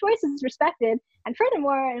 and her choice is respected. And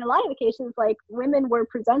furthermore, in a lot of occasions, like women were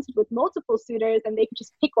presented with multiple suitors, and they could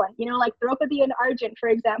just pick one. Like Draupadi and Arjun, for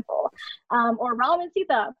example, or Ram and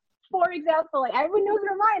Sita, for example. Like everyone knows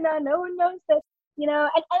Ramayana, no one knows this.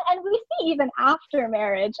 And we see even after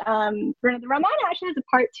marriage, the Ramayana actually has a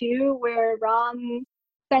part 2 where Ram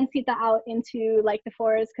sends Sita out into like the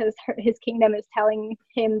forest because his kingdom is telling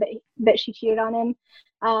him that she cheated on him.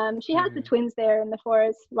 She has the twins there in the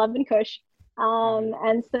forest, Love and Kush.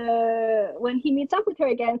 And so when he meets up with her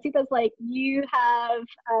again, Sita's like, you have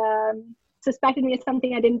suspected me of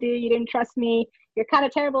something I didn't do. You didn't trust me. You're kind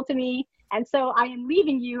of terrible to me. And so I am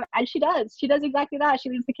leaving you. And she does. She does exactly that. She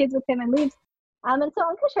leaves the kids with him and leaves. And so,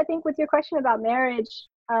 Ankush, I think with your question about marriage,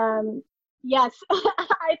 yes,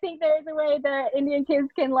 I think there is a way that Indian kids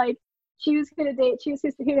can like choose who to date, choose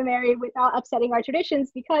who to marry without upsetting our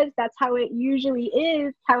traditions, because that's how it usually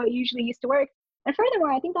is, how it usually used to work. And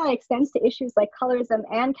furthermore, I think that extends to issues like colorism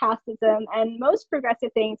and casteism and most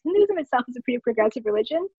progressive things. Hinduism itself is a pretty progressive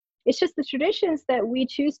religion. It's just the traditions that we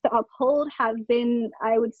choose to uphold have been,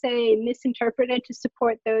 I would say, misinterpreted to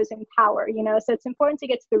support those in power. So it's important to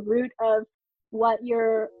get to the root of what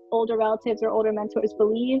your older relatives or older mentors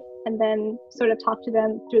believe, and then sort of talk to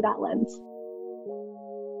them through that lens.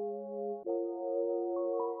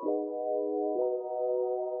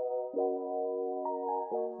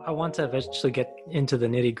 I want to eventually get into the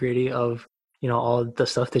nitty gritty of, all the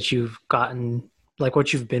stuff that you've gotten like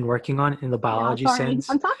what you've been working on in the Yeah, biology sorry. sense.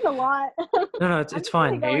 I'm talking a lot. No, I'm it's just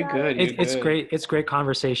really fine. Yeah, going you're at it. good. You're It's good. great. It's great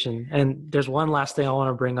conversation. And there's one last thing I want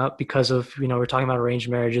to bring up because of, we're talking about arranged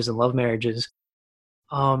marriages and love marriages.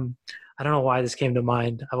 I don't know why this came to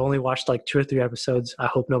mind. I've only watched like 2 or 3 episodes. I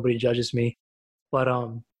hope nobody judges me. But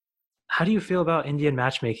how do you feel about Indian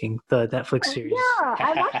matchmaking, the Netflix series? Yeah,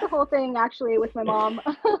 I watched the whole thing actually with my mom.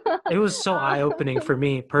 It was so eye-opening for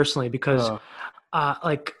me personally because Oh,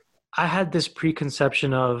 like I had this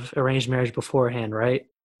preconception of arranged marriage beforehand, right?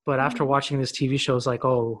 But after Mhm. watching this TV show, it's like,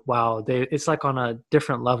 oh wow, it's like on a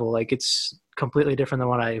different level. Like it's completely different than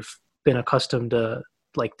what I've been accustomed to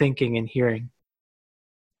like thinking and hearing.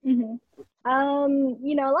 Mhm.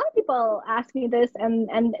 A lot of people ask me this, and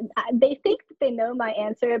they think that they know my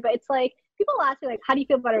answer, but it's like people ask me like, "How do you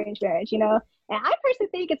feel about arranged marriage?" And I personally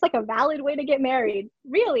think it's like a valid way to get married.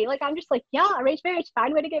 Really, like I'm just like, yeah, arranged marriage,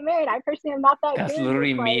 fine way to get married. I personally am not that that's good with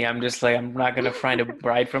literally me. like, I'm just like, I'm not gonna find a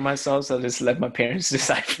bride for myself, so I'll just let my parents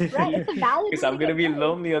decide for right? me. It's a valid Because way I'm to gonna get be married.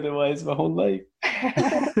 lonely otherwise my whole life.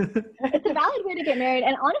 It's a valid way to get married,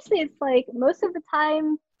 and honestly, it's like most of the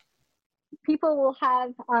time people will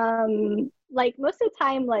have like most of the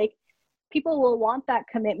time like people will want that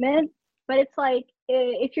commitment, but it's like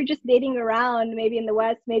if you're just dating around, maybe in the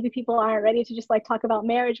West, maybe people aren't ready to just like talk about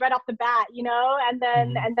marriage right off the bat, Mhm.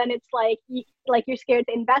 and then it's like you're scared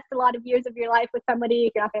to invest a lot of years of your life with somebody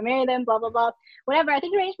if you're not going to marry them, blah blah blah, whatever. I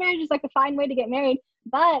think arranged marriage is like a fine way to get married,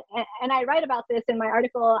 but and I write about this in my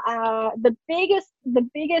article. The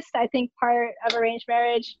biggest I think part of arranged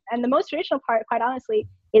marriage, and the most traditional part, quite honestly,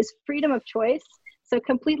 is freedom of choice. So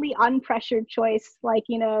completely unpressured choice. Like,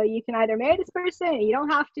 you can either marry this person and you don't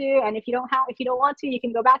have to. And if you don't want to, you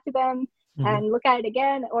can go back to them Mhm. and look at it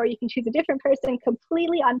again, or you can choose a different person.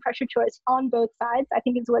 Completely unpressured choice on both sides, I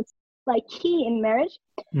think, is what's like key in marriage.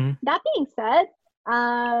 Mhm. That being said,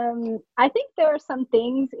 I think there are some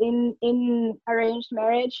things in arranged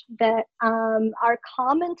marriage that are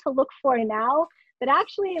common to look for now that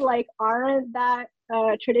actually like aren't that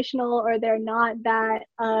traditional, or they're not that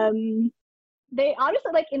they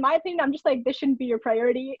honestly, like, in my opinion, I'm just like, this shouldn't be your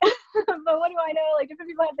priority. But what do I know? Like, different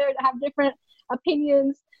people have different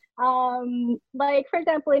opinions. Like, for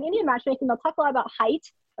example, in Indian matchmaking, they'll talk a lot about height.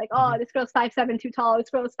 Like, oh, Mhm. this girl's 5'7", too tall. This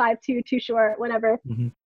girl's 5'2", too short, whatever.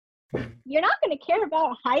 Mhm. You're not going to care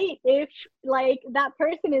about height if like that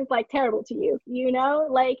person is like terrible to you,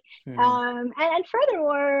 like Hmm. and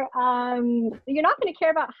furthermore, you're not going to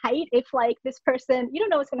care about height if like this person, you don't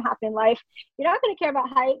know what's going to happen in life. You're not going to care about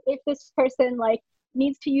height if this person like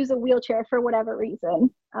needs to use a wheelchair for whatever reason,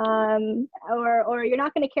 or you're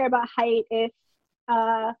not going to care about height if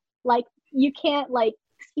like you can't like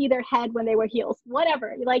see their head when they wear heels,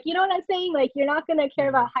 whatever, like, you know what I'm saying? Like, you're not going to care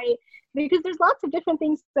about height because there's lots of different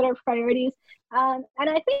things that are priorities. And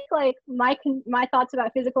I think like my thoughts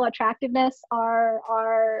about physical attractiveness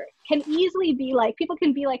are can easily be like, people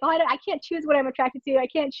can be like, oh, I can't choose what I'm attracted to. I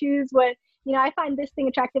can't choose what, I find this thing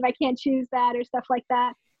attractive. I can't choose that, or stuff like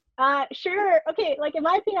that. Sure. Okay. Like, in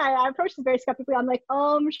my opinion, I approach this very skeptically. I'm like,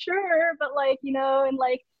 sure. But like, in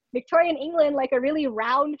like Victorian England, like a really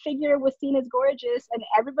round figure was seen as gorgeous and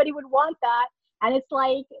everybody would want that. And it's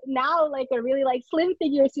like now, like a really like slim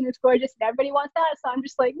figure is seen as gorgeous and everybody wants that. So I'm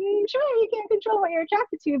just like, sure, you can't control what you're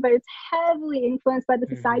attracted to, but it's heavily influenced by the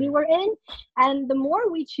society Hmm. we're in. And the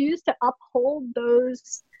more we choose to uphold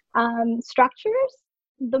those structures,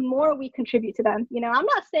 the more we contribute to them. I'm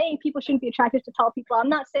not saying people shouldn't be attracted to tall people. I'm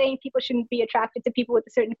not saying people shouldn't be attracted to people with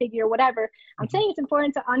a certain figure or whatever. I'm Mhm. saying it's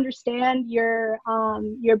important to understand your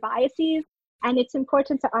biases, and it's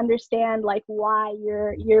important to understand like why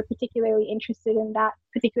you're particularly interested in that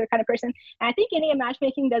particular kind of person. And I think Indian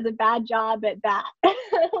matchmaking does a bad job at that.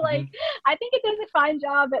 Like, Mhm. I think it does a fine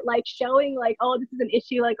job at like showing like, oh, this is an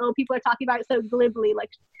issue. Like, oh, people are talking about it so glibly.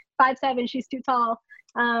 Like, 5'7", she's too tall.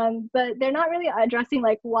 But they're not really addressing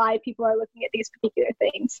like why people are looking at these particular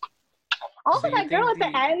things. Also, Do you think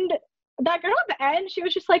that girl at the end, she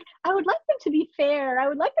was just like, I would like them to be fair. I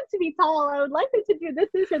would like them to be tall. I would like them to do this,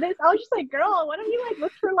 or this. I was just like, girl, why don't you like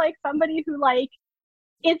look for like somebody who like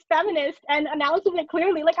is feminist and announces it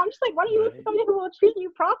clearly? Like, I'm just like, why don't you look for Right. somebody who will treat you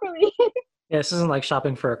properly? Yeah, this isn't like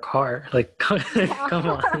shopping for a car. Like, come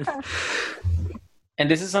on. And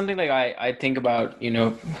this is something like I think about,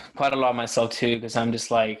 quite a lot myself too, because I'm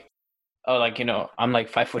just like, oh, like, I'm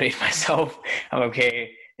like 5'8" myself. I'm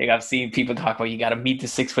okay. Like, I've seen people talk about you got to meet the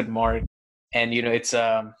 6 foot mark, and it's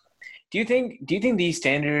do you think these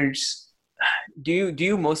standards, do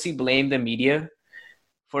you mostly blame the media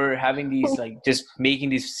for having these, like, just making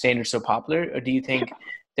these standards so popular, or do you think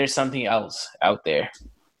there's something else out there?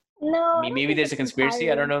 No, I I mean, don't maybe think there's a it's conspiracy.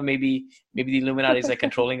 I don't entirely. know. Maybe the Illuminati is like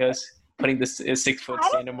controlling us. putting this 6-foot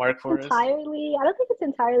standard mark for us? I don't think it's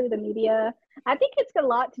entirely the media. I think it's a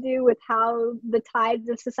lot to do with how the tides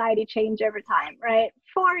of society change over time, right?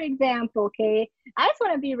 For example, okay, I just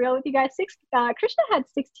want to be real with you guys. Krishna had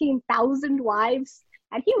 16,000 wives,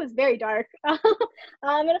 and he was very dark. And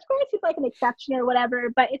of course, he's like an exception or whatever,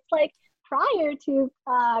 but it's like prior to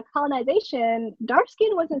colonization, dark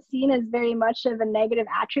skin wasn't seen as very much of a negative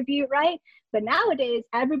attribute, right? But nowadays,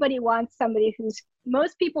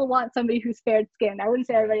 most people want somebody who's fair skinned. I wouldn't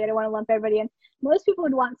say everybody, I don't want to lump everybody in. Most people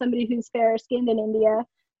would want somebody who's fair skinned in India.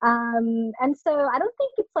 And so I don't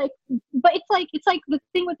think it's like the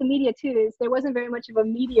thing with the media too, is there wasn't very much of a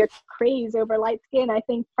media craze over light skin, I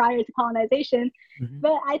think, prior to colonization. Mm-hmm.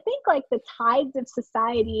 But I think like the tides of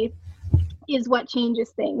society is what changes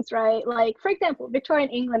things, right? Like, for example, Victorian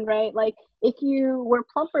England, right? Like, if you were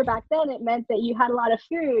plumper back then, it meant that you had a lot of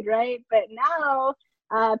food, right? But now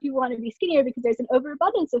people want to be skinnier because there's an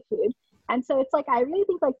overabundance of food. And so it's like, I really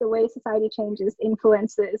think like the way society changes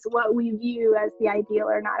influences what we view as the ideal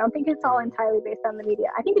or not. I don't think it's all entirely based on the media.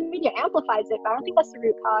 I think the media amplifies it, but I don't think that's the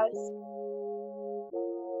root cause.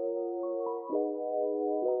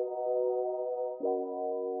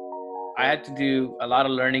 I had to do a lot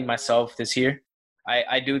of learning myself this year.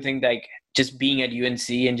 I do think like just being at UNC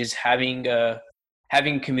and just having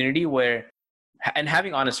community and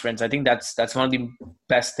having honest friends. I think that's one of the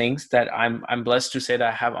best things that I'm blessed to say that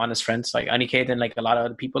I have honest friends like Aniket and like a lot of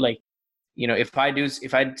other people. Like, you know, if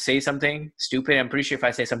I say something stupid, I'm pretty sure if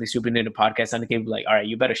I say something stupid in a podcast, Aniket will be like, all right,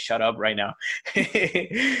 you better shut up right now.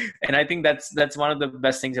 And I think that's one of the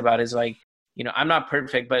best things about it is like, you know, I'm not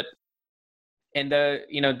perfect, but and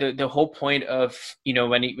the whole point of, you know,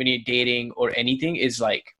 when you're dating or anything is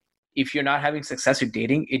like, if you're not having success with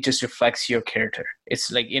dating, it just reflects your character. It's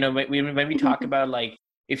like, you know, when we talk about like,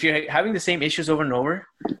 if you're having the same issues over and over,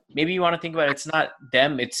 maybe you want to think about it's not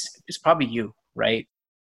them, it's probably you, right?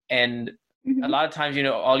 And a lot of times, you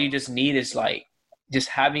know, all you just need is like just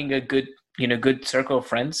having a good circle of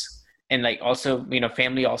friends. And like also, you know,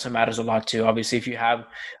 family also matters a lot too. Obviously, if you have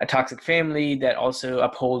a toxic family that also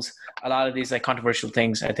upholds a lot of these like controversial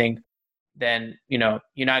things, I think then, you know,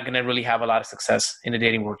 you're not going to really have a lot of success in the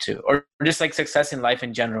dating world too, or just like success in life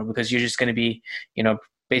in general, because you're just going to be, you know,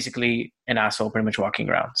 basically an asshole pretty much walking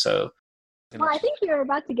around. So, well, I think you're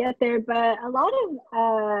about to get there, but a lot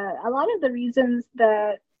of the reasons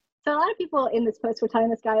that, so a lot of people in this post were telling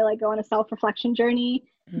this guy like go on a self-reflection journey,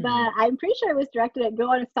 but I'm pretty sure it was directed at go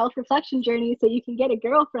on a self-reflection journey so you can get a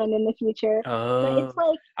girlfriend in the future. But it's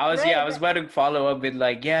like I was about to follow up with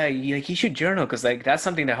like, you should journal, because like that's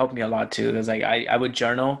something that helped me a lot too. Because like I would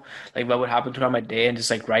journal like what would happen throughout my day and just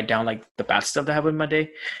like write down like the bad stuff that happened in my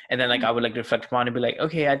day, and then like I would like reflect upon it and be like,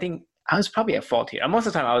 okay, I think I was probably at fault here. And most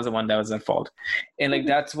of the time I was the one that was at fault. And like,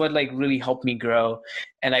 that's what like really helped me grow.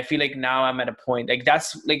 And I feel like now I'm at a point, like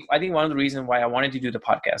that's like, I think one of the reasons why I wanted to do the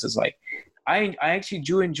podcast is like, I actually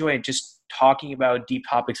do enjoy just talking about deep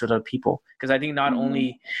topics with other people. Because I think not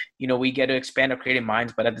only, you know, we get to expand our creative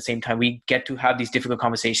minds, but at the same time we get to have these difficult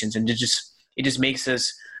conversations, and it just makes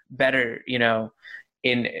us better, you know,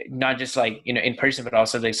 in not just like, you know, in person, but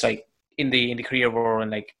also it's like in the career world,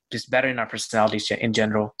 and like just better in our personalities in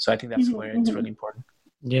general. So I think that's where it's really important.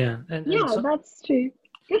 Yeah. That's true.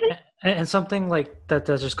 And something like that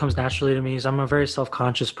just comes naturally to me is I'm a very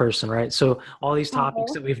self-conscious person, right? So all these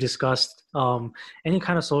topics that we've discussed, any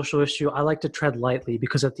kind of social issue, I like to tread lightly,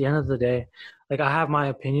 because at the end of the day, like I have my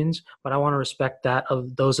opinions, but I want to respect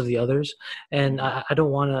those of the others. And I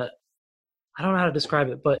don't know how to describe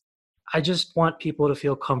it, but I just want people to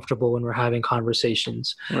feel comfortable when we're having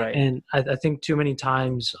conversations. Right. And I think too many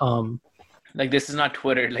times, like this is not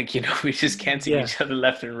Twitter, like, you know, we just can't see each other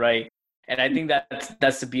left and right. And I think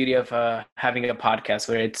that's the beauty of having a podcast,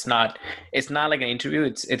 where it's not like an interview.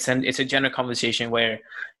 It's a general conversation where,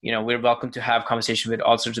 you know, we're welcome to have conversation with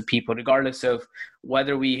all sorts of people, regardless of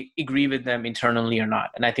whether we agree with them internally or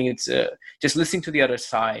not. And I think it's just listening to the other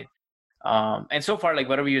side. And so far, like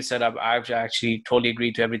whatever you said, I've actually totally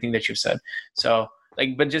agreed to everything that you've said. So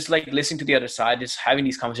like, but just like listening to the other side, just having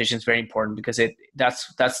these conversations is very important, because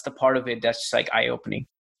that's the part of it that's just like eye opening.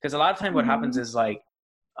 Because a lot of time what happens is like,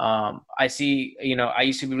 I see, you know, I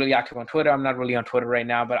used to be really active on Twitter. I'm not really on Twitter right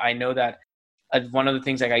now, but I know that one of the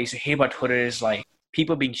things like I used to hate about Twitter is like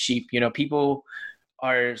people being sheep. You know, people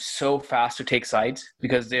are so fast to take sides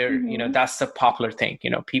because they're, you know, that's the popular thing. You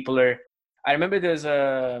know, people are. I remember there's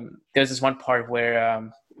this one part where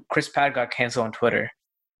Chris Pratt got canceled on Twitter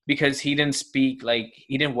because he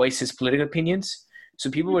didn't voice his political opinions. So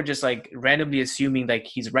people were just like randomly assuming like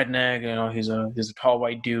he's a redneck, you know, he's a tall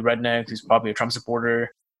white dude, redneck. He's probably a Trump supporter.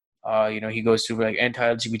 You know, he goes to like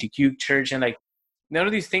anti-LGBTQ church, and like none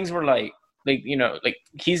of these things were like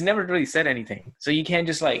he's never really said anything. So you can't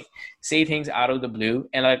just like say things out of the blue.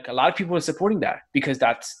 And like a lot of people are supporting that because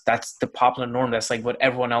that's the popular norm. That's like what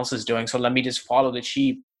everyone else is doing. So let me just follow the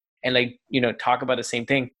sheep and like, talk about the same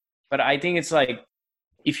thing. But I think it's like,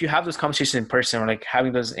 if you have those conversations in person or like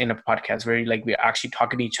having those in a podcast where like we actually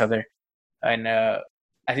talking to each other, and I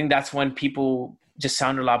think that's when people just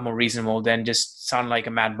sound a lot more reasonable than just sound like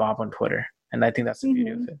a mad mob on Twitter. And I think that's the beauty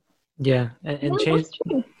of it. Yeah, and No, change. that's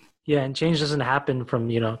true. Yeah, and change doesn't happen from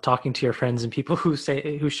talking to your friends and people who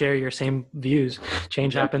share your same views.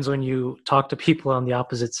 Change happens when you talk to people on the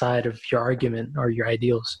opposite side of your argument or your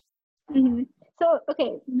ideals. Mm-hmm. So,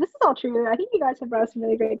 okay, this is all true. I think you guys have brought up some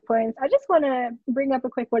really great points. I just want to bring up a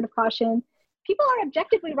quick word of caution. People are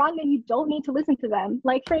objectively wrong and you don't need to listen to them.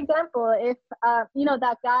 Like, for example, if,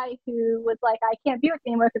 that guy who was like, I can't be with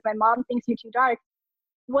you anymore because my mom thinks you're too dark,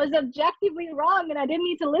 was objectively wrong, and I didn't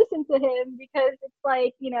need to listen to him because it's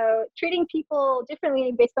like, treating people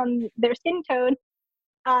differently based on their skin tone,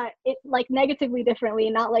 it like negatively differently,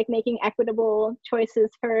 not like making equitable choices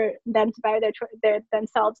for them to better their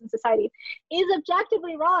themselves in society is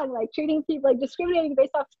objectively wrong. Like treating people, like discriminating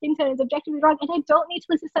based off skin tone is objectively wrong, and I don't need to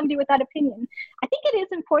listen to somebody with that opinion. I think it is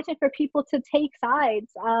important for people to take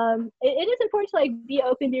sides. It is important to like be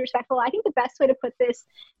open, be respectful. I think the best way to put this,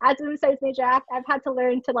 as a women's studies major, I've had to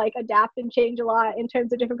learn to like adapt and change a lot in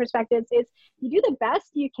terms of different perspectives, is you do the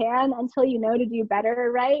best you can until you know to do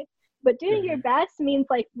better, right? But doing your best means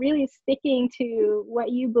like really sticking to what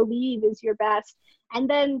you believe is your best, and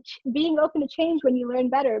then being open to change when you learn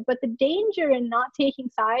better. But the danger in not taking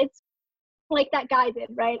sides, like that guy did,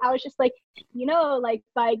 right? I was just like, like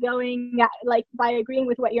by agreeing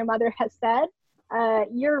with what your mother has said,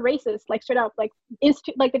 you're racist, like straight up, like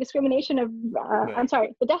the discrimination of,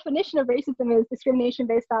 the definition of racism is discrimination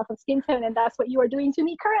based off of skin tone, and that's what you are doing to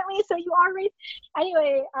me currently, so you are racist.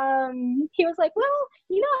 Anyway, he was like, well,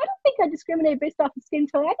 I don't think I discriminate based off of skin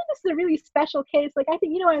tone. I think this is a really special case. Like, I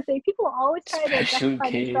think, what I'm saying, people always try to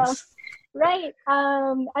justify themselves. Right.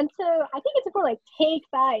 And so I think it's important, like, take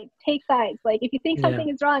sides. Like, if you think something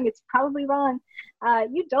is wrong, it's probably wrong.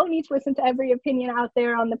 You don't need to listen to every opinion out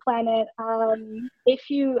there on the planet. If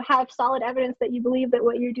you have solid evidence that you believe that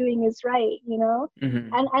what you're doing is right,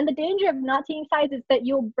 and the danger of not taking sides is that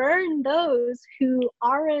you'll burn those who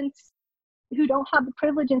don't have the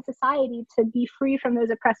privilege in society to be free from those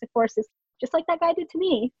oppressive forces, just like that guy did to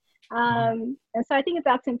me. And so I think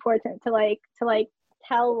that's important to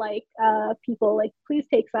tell people, like, please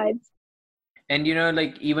take sides. And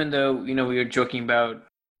even though we were joking about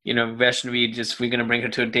Vaishnavi, we're gonna bring her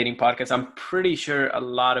to a dating podcast, I'm pretty sure a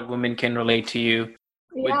lot of women can relate to you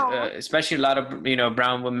with especially a lot of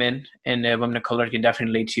brown women and women of color can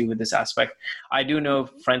definitely relate to you with this aspect. I do know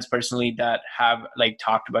friends personally that have like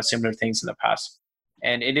talked about similar things in the past,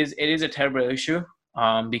 and it is a terrible issue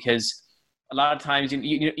because a lot of times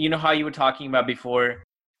you know how you were talking about before,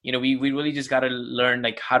 we really just got to learn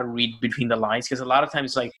like how to read between the lines, because a lot of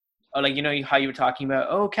times like how you were talking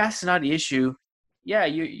about, caste is not the issue. Yeah,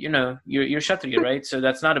 you're Kshatriya, right? So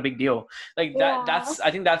that's not a big deal. Like that's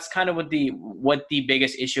I think that's kind of what the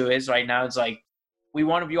biggest issue is right now. It's like we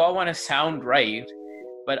all want to sound right,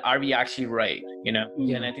 but are we actually right? And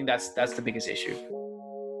I think that's the biggest issue.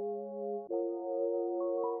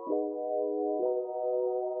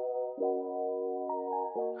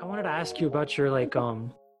 I wanted to ask you about your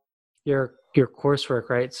your coursework,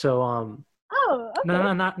 right? So Okay.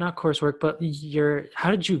 No, not coursework, but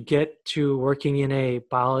how did you get to working in a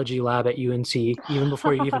biology lab at UNC even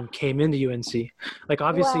before you even came into UNC? Like,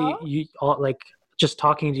 obviously, just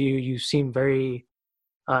talking to you, you seem very,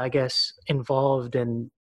 I guess, involved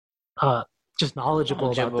and just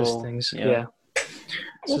knowledgeable about these things. Yeah.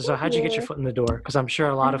 So how'd you get your foot in the door? Because I'm sure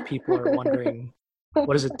a lot of people are wondering,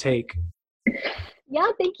 what does it take? Yeah,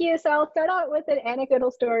 thank you. So I'll start out with an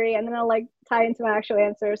anecdotal story, and then I'll tie into my actual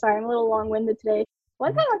answer. Sorry, I'm a little long-winded today.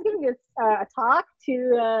 One time I was giving a talk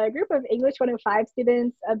to a group of English 105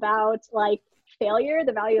 students about failure,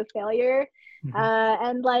 the value of failure.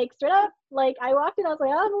 And straight up, I walked in, I was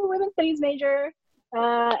like, I'm a women's studies major.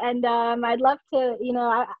 And I'd love to,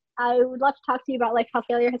 I would love to talk to you about how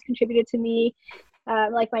failure has contributed to me.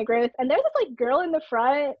 My growth. And there's this girl in the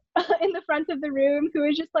front of the room who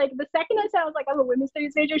was just the second I said I was I'm a women's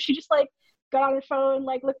studies major, she just got on her phone,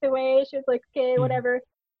 looked away. She was like, okay, whatever.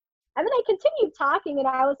 And then I continued talking, and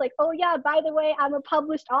I was like, oh yeah, by the way, I'm a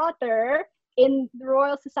published author in the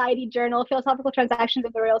Royal Society Journal, Philosophical Transactions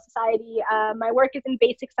of the Royal Society. My work is in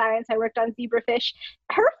basic science. I worked on zebrafish.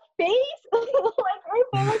 Her face,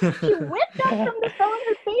 she whipped up from the phone.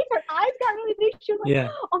 Her face, her eyes got really big. She was like,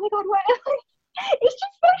 oh my God, what? it's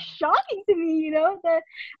just so shocking to me, you know, that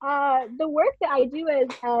the work that I do as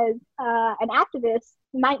an activist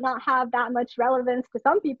might not have that much relevance to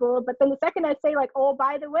some people, but then the second I say like, oh,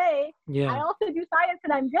 by the way, I also do science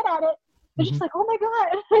and I'm good at it, they're just like, oh my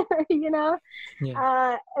god, you know.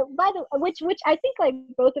 Which I think like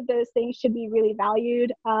both of those things should be really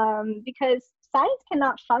valued, because science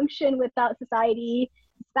cannot function without society.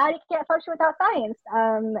 Society can't function without science,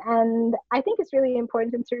 and I think it's really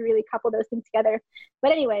important to really couple those things together.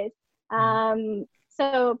 But anyways,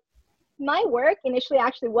 so my work initially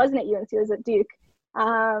actually wasn't at UNC, it was at Duke.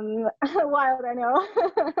 Wild, I know.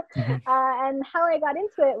 And how I got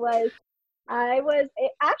into it was,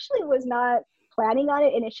 it actually was not planning on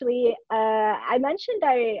it initially. I mentioned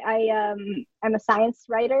I'm a science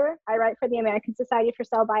writer. I write for the American Society for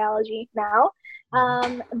Cell Biology now.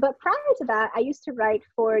 But prior to that, I used to write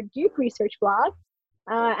for Duke Research Blog.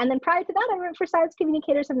 And then prior to that, I wrote for Science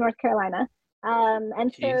Communicators of North Carolina.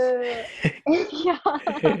 And so, yeah.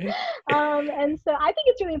 And so I think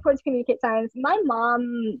it's really important to communicate science. My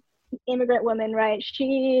mom, immigrant woman, right?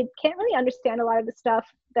 She can't really understand a lot of the stuff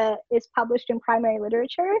that is published in primary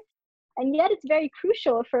literature. And yet it's very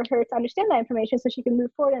crucial for her to understand that information so she can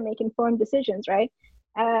move forward and make informed decisions, right?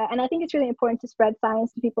 And I think it's really important to spread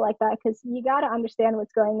science to people like that, because you got to understand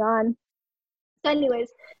what's going on. So anyways,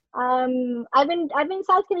 I've been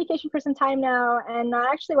science communication for some time now, and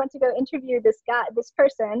I actually went to go interview this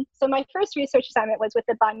person. So my first research assignment was with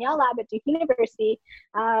the Banya lab at Duke University.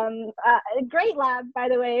 A great lab, by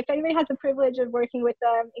the way. If anybody has the privilege of working with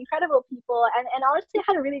them, incredible people, and honestly, I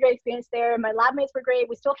had a really great experience there. My lab mates were great.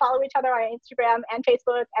 We still follow each other on Instagram and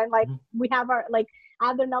Facebook, and like we have our I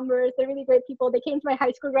have their numbers. They're really great people. They came to my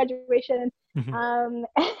high school graduation.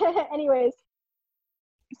 Anyways.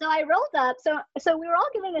 So I rolled up. So we were all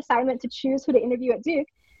given an assignment to choose who to interview at Duke.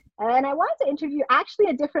 And I wanted to interview actually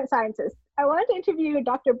a different scientist. I wanted to interview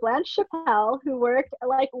Dr. Blanche Chappelle, who worked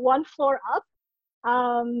like one floor up.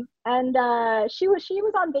 She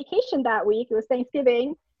was on vacation that week. It was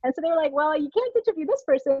Thanksgiving. And so they were like, well, you can't interview this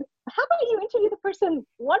person. How about you interview the person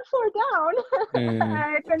one floor down?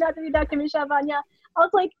 It turned out to be Dr. Michelle Vanya. I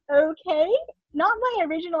was like, okay. Not my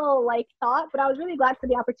original thought, but I was really glad for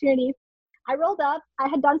the opportunity. I rolled up. I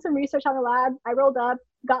had done some research on the lab. I rolled up,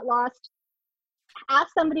 got lost,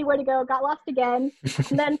 asked somebody where to go, got lost again,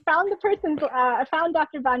 and then found found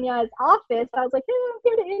Dr. Vanya's office. I was like, hey, I'm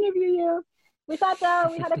here to interview you. We sat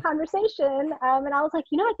down, we had a conversation, and I was like,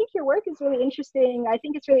 I think your work is really interesting. I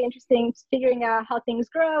think it's really interesting figuring out how things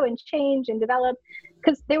grow and change and develop,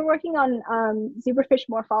 because they were working on zebrafish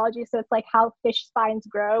morphology, so it's like how fish spines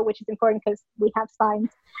grow, which is important because we have spines.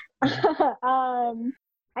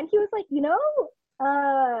 And he was like, you know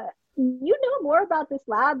more about this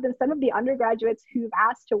lab than some of the undergraduates who've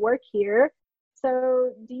asked to work here.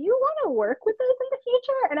 So do you want to work with us in the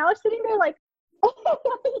future? And I was sitting there like, I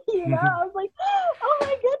was like, oh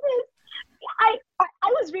my goodness. I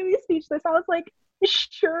was really speechless. I was like,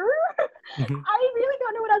 sure. I really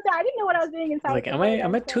don't know what I was doing. I didn't know what I was doing in science. Like,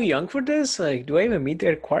 am I too young for this? Like, do I even meet the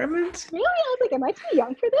requirements? Really? I was like, am I too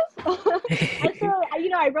young for this? And so,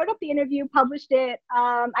 I wrote up the interview, published it.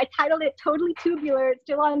 I titled it Totally Tubular. It's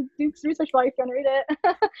still on Duke's Research Blog if you want to read it.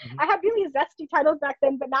 I had really zesty titles back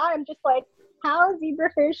then, but now I'm just like, how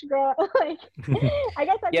zebrafish grow? I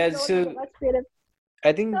guess I'm just a little bit less creative.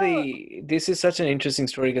 I think this is such an interesting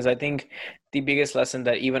story, because I think the biggest lesson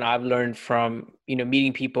that even I've learned from,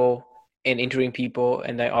 meeting people and interviewing people,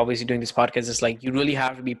 and then obviously doing this podcast, is like, you really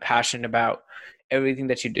have to be passionate about everything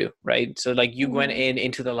that you do, right? So like you went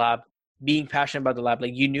into the lab being passionate about the lab,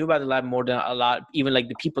 like you knew about the lab more than a lot, even like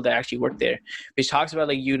the people that actually work there, which talks about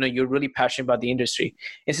like, you're really passionate about the industry.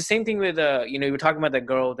 It's the same thing with, you were talking about that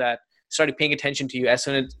girl that started paying attention to you as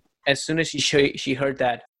soon as she heard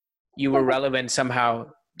that you were relevant somehow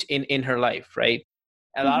in her life, right?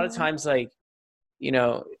 A lot of times,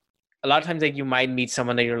 you might meet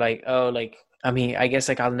someone that you're like, oh, like, I mean, I guess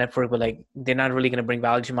like I'll network, but like they're not really gonna bring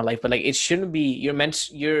value to my life. But like it shouldn't be your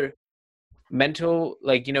mental,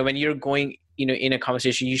 like, when you're going, in a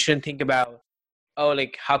conversation, you shouldn't think about, oh,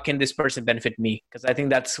 like how can this person benefit me? Because I think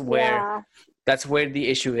that's where the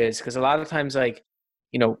issue is. Because a lot of times, like,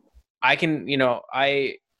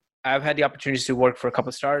 I've had the opportunities to work for a couple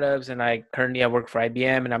of startups, and I work for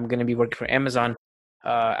IBM, and I'm going to be working for Amazon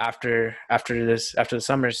after the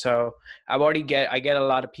summer. So I get a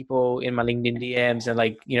lot of people in my LinkedIn DMs, and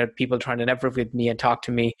like, people trying to network with me and talk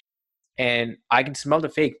to me, and I can smell the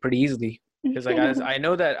fake pretty easily, because like I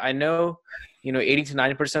know 80 to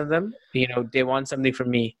 90% of them, they want something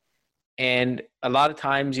from me. And a lot of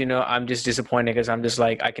times, I'm just disappointed, because I'm just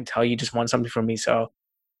like, I can tell you just want something from me. So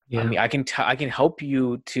I mean, I can help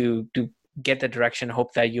you to get the direction,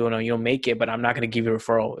 hope that you'll make it, but I'm not going to give you a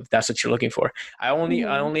referral if that's what you're looking for. I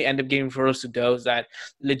only end up giving referrals to those that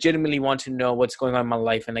legitimately want to know what's going on in my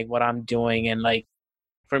life and like what I'm doing. And like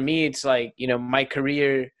for me, it's like, my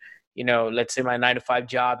career, let's say my 9 to 5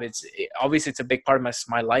 job, obviously it's a big part of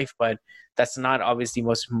my life, but that's not obviously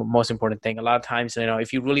most important thing. A lot of times,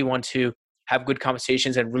 if you really want to have good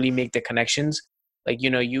conversations and really make the connections, like,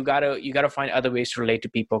 you gotta find other ways to relate to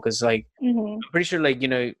people. Cause like, I'm pretty sure like,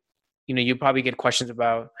 you probably get questions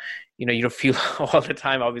about, you don't feel all the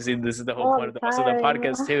time. Obviously, this is the whole point of the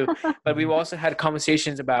podcast too. But we've also had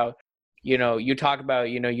conversations about, you talk about,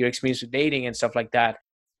 your experience with dating and stuff like that,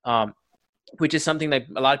 which is something that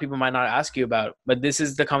a lot of people might not ask you about. But this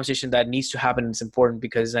is the conversation that needs to happen. It's important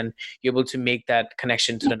because then you're able to make that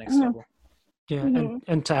connection to the next level. Yeah,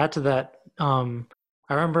 and to add to that,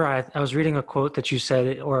 I remember I was reading a quote that you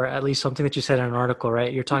said, or at least something that you said in an article,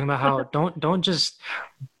 right? You're talking about how don't just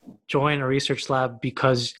join a research lab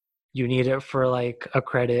because you need it for like a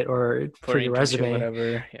credit or for your resume.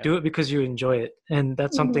 Whatever. Yeah. Do it because you enjoy it. And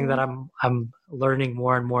that's something that I'm learning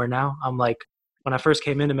more and more now. I'm like, when I first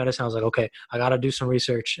came into medicine, I was like, okay, I got to do some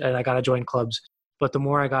research and I got to join clubs. But the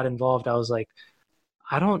more I got involved, I was like,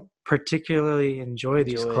 I don't particularly enjoy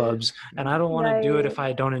these clubs, and I don't want to do it if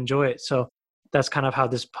I don't enjoy it. So that's kind of how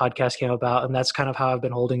this podcast came about. And that's kind of how I've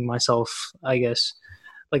been holding myself, I guess.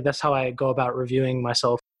 Like that's how I go about reviewing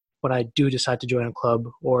myself when I do decide to join a club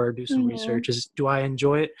or do some research is, do I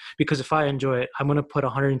enjoy it? Because if I enjoy it, I'm going to put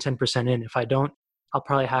 110% in. If I don't, I'll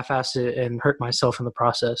probably half-ass it and hurt myself in the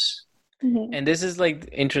process. And this is like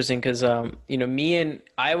interesting because,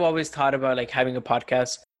 I've always thought about like having a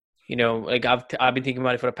podcast, like I've been thinking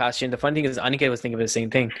about it for the past year. And the fun thing is Aniket was thinking of the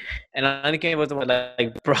same thing. And Aniket was the one that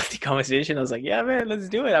like brought the conversation. I was like, yeah, man, let's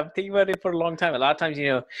do it. I'm thinking about it for a long time. A lot of times,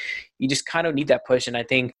 you just kind of need that push. And I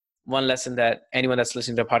think one lesson that anyone that's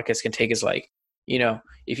listening to a podcast can take is like,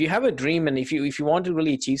 if you have a dream and if you want to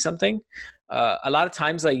really achieve something, a lot of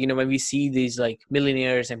times, like, when we see these like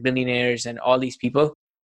millionaires and billionaires and all these people,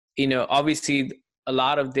 obviously a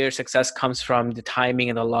lot of their success comes from the timing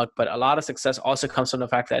and the luck, but a lot of success also comes from the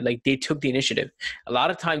fact that like they took the initiative. A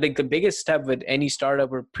lot of time, like the biggest step with any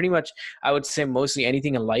startup or pretty much, I would say mostly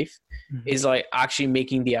anything in life is like actually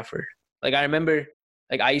making the effort. Like I remember,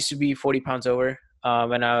 like I used to be 40 pounds over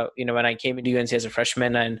when I came into UNC as a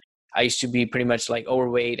freshman, and I used to be pretty much like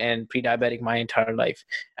overweight and pre-diabetic my entire life.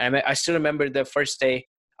 And I still remember the first day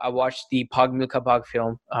I watched the Pog Milka Bog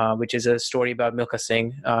film, which is a story about Milka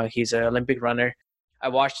Singh. He's an Olympic runner. I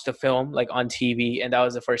watched the film like on TV, and that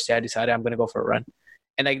was the first day I decided I'm going to go for a run.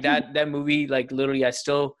 And like that movie, like literally, I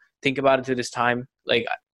still think about it to this time. Like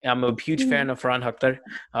I'm a huge fan of Farhan Akhtar.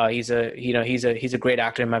 He's a great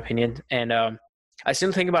actor in my opinion. And I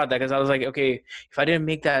still think about that because I was like, okay, if I didn't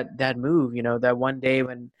make that move, that one day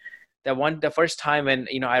the first time when,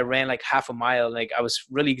 I ran like half a mile, like I was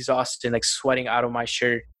really exhausted and like sweating out of my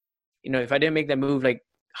shirt. If I didn't make that move, like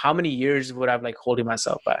how many years would I have like holding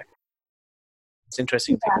myself back? It's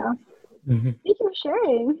interesting. Yeah. Thank you for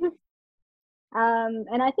sharing.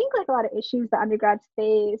 And I think like a lot of issues that undergrads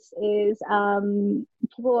face is people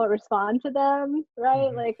will respond to them,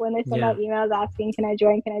 right? Like when they send out emails asking, can I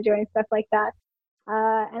join, stuff like that.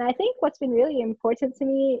 And I think what's been really important to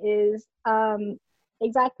me is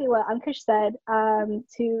exactly what Ankush said, and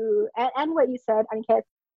what you said, Aniket,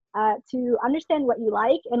 to understand what you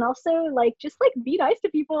like, and also like just like be nice to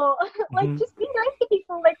people, like just be nice to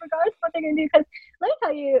people, like regardless of what they're gonna do. Because let me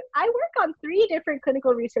tell you, I work on 3 different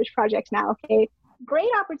clinical research projects now. Okay, great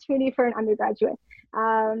opportunity for an undergraduate,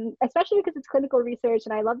 especially because it's clinical research,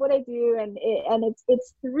 and I love what I do, and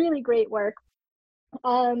it's really great work.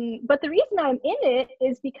 But the reason I'm in it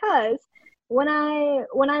is because when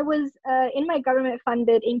I was in my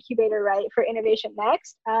government-funded incubator, right, for Innovation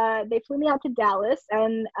Next, they flew me out to Dallas,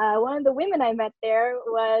 and one of the women I met there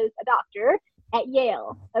was a doctor at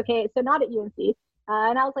Yale. Okay, so not at UNC.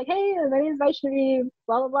 And I was like, hey, my name is Vaishnavi,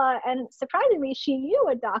 blah, blah, blah. And surprisingly, she knew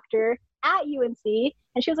a doctor at UNC,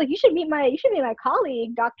 and she was like, you should meet my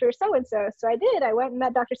colleague, Dr. So-and-so. So I did. I went and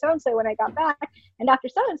met Dr. So-and-so when I got back, and Dr.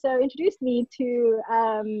 So-and-so introduced me to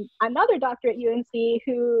another doctor at UNC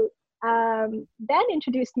who then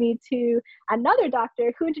introduced me to another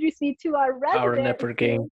doctor who introduced me to our resident. Our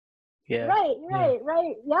networking. Yeah. Right.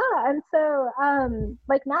 Yeah. And so,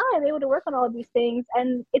 like now I'm able to work on all of these things,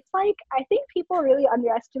 and it's like, I think people really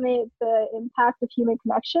underestimate the impact of human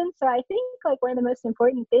connection. So I think like one of the most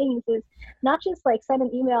important things is not just like send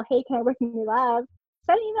an email, hey, can I work in your lab?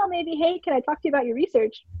 Send an email maybe, hey, can I talk to you about your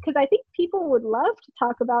research? Because I think people would love to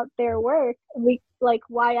talk about their work. Like,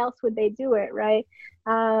 why else would they do it, right?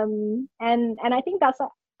 And I think that's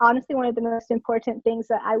honestly one of the most important things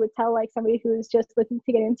that I would tell like somebody who's just looking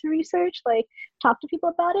to get into research, like talk to people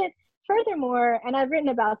about it. Furthermore, and I've written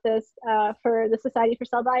about this for the Society for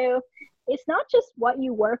Cell Bio, it's not just what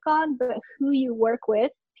you work on, but who you work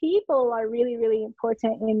with. People are really, really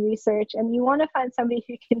important in research, and you want to find somebody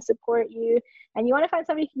who can support you, and you want to find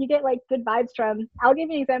somebody who you get like good vibes from. I'll give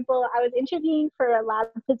you an example. I was interviewing for a lab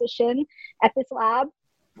position at this lab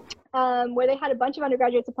where they had a bunch of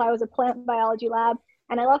undergraduates apply. It was a plant biology lab,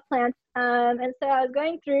 and I love plants. And so I was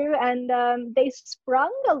going through, and they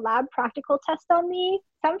sprung a lab practical test on me.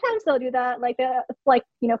 Sometimes they'll do that, like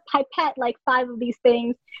pipette like 5 of these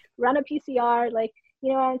things, run a PCR, like,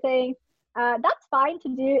 you know what I'm saying? That's fine to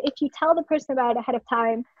do if you tell the person about it ahead of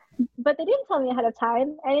time. But they didn't tell me ahead of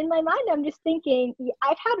time. And in my mind, I'm just thinking,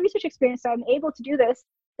 I've had research experience, so I'm able to do this.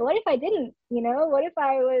 But what if I didn't? What if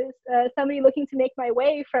I was somebody looking to make my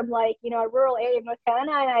way from like, a rural area of North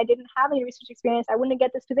Carolina, and I didn't have any research experience? I wouldn't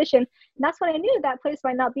get this position. And that's when I knew that place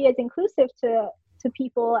might not be as inclusive to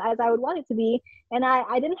people as I would want it to be. And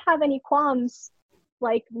I didn't have any qualms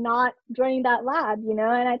like not joining that lab, and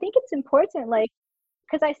I think it's important, like,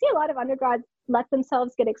 because I see a lot of undergrads let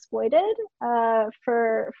themselves get exploited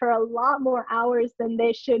for a lot more hours than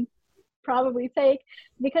they should probably take,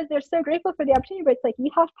 because they're so grateful for the opportunity. But it's like,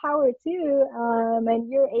 you have power too,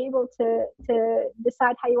 and you're able to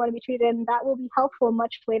decide how you want to be treated, and that will be helpful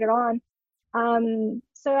much later on.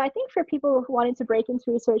 So I think for people who wanted to break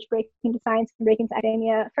into research, break into science, and break into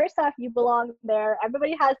academia, first off, you belong there.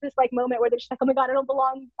 Everybody has this like moment where they're just like, oh my God, I don't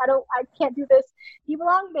belong. I can't do this. You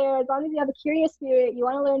belong there as long as you have a curious spirit. You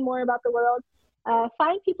want to learn more about the world.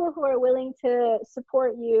 Find people who are willing to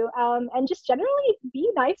support you, and just generally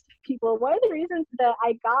be nice to people. One of the reasons that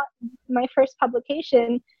I got my first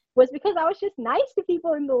publication was because I was just nice to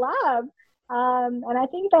people in the lab. And I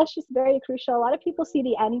think that's just very crucial. A lot of people see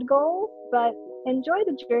the end goal, but enjoy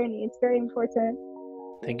the journey. It's very important.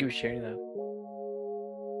 Thank you for sharing that.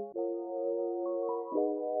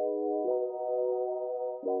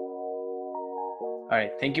 All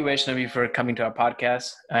right. Thank you, Vaishnavi, for coming to our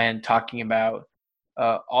podcast and talking about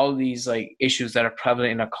all these like issues that are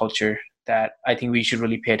prevalent in our culture that I think we should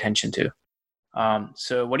really pay attention to.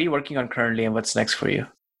 So what are you working on currently, and what's next for you?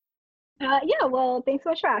 Yeah, well, thanks so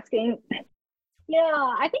much for asking. Yeah,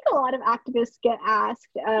 I think a lot of activists get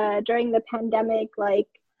asked during the pandemic, like,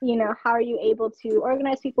 how are you able to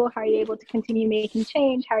organize people? How are you able to continue making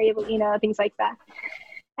change? How are you able, things like that.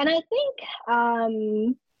 And I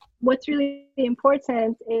think what's really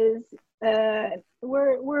important is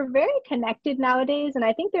we're very connected nowadays. And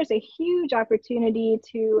I think there's a huge opportunity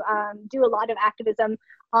to do a lot of activism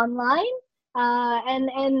online.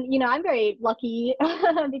 And I'm very lucky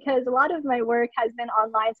because a lot of my work has been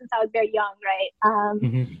online since I was very young, right?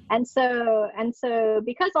 And so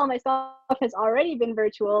because all my stuff has already been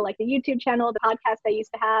virtual, like the YouTube channel, the podcast I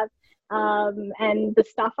used to have, and the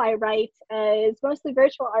stuff I write is mostly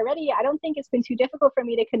virtual already, I don't think it's been too difficult for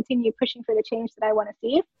me to continue pushing for the change that I want to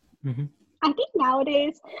see. I think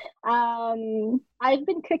nowadays, I've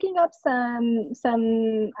been cooking up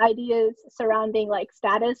some ideas surrounding like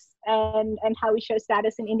status and how we show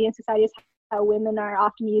status in Indian societies, how women are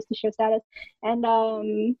often used to show status. And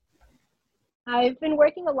I've been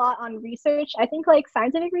working a lot on research. I think like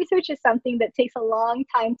scientific research is something that takes a long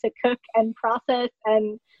time to cook and process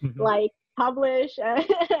and like publish,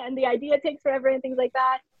 and the idea takes forever and things like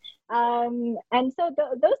that. And so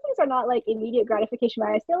those things are not like immediate gratification,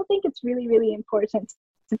 but I still think it's really, really important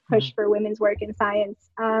to push for women's work in science.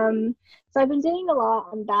 So I've been doing a lot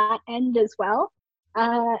on that end as well.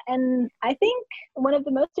 And I think one of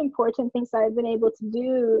the most important things that I've been able to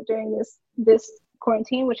do during this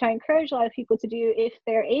quarantine, which I encourage a lot of people to do if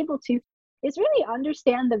they're able to, is really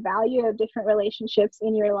understand the value of different relationships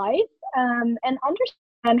in your life, and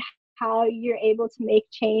understand how you're able to make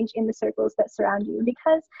change in the circles that surround you.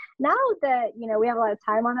 Because now that, we have a lot of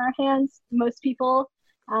time on our hands, most people,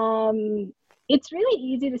 it's really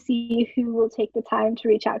easy to see who will take the time to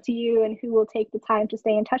reach out to you and who will take the time to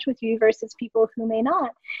stay in touch with you versus people who may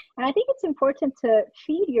not. And I think it's important to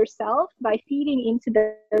feed yourself by feeding into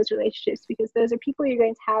those relationships, because those are people you're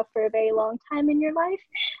going to have for a very long time in your life.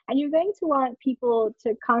 And you're going to want people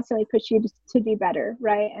to constantly push you to do better,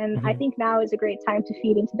 right? And I think now is a great time to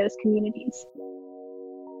feed into those communities.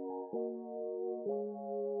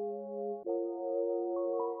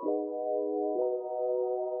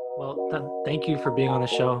 Well, thank you for being on the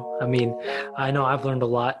show. I mean, I know I've learned a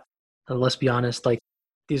lot. And let's be honest, like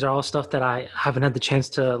these are all stuff that I haven't had the chance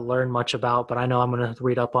to learn much about, but I know I'm going to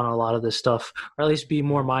read up on a lot of this stuff, or at least be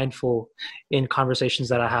more mindful in conversations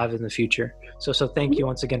that I have in the future. So thank you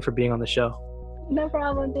once again for being on the show. No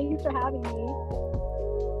problem. Thanks for having me.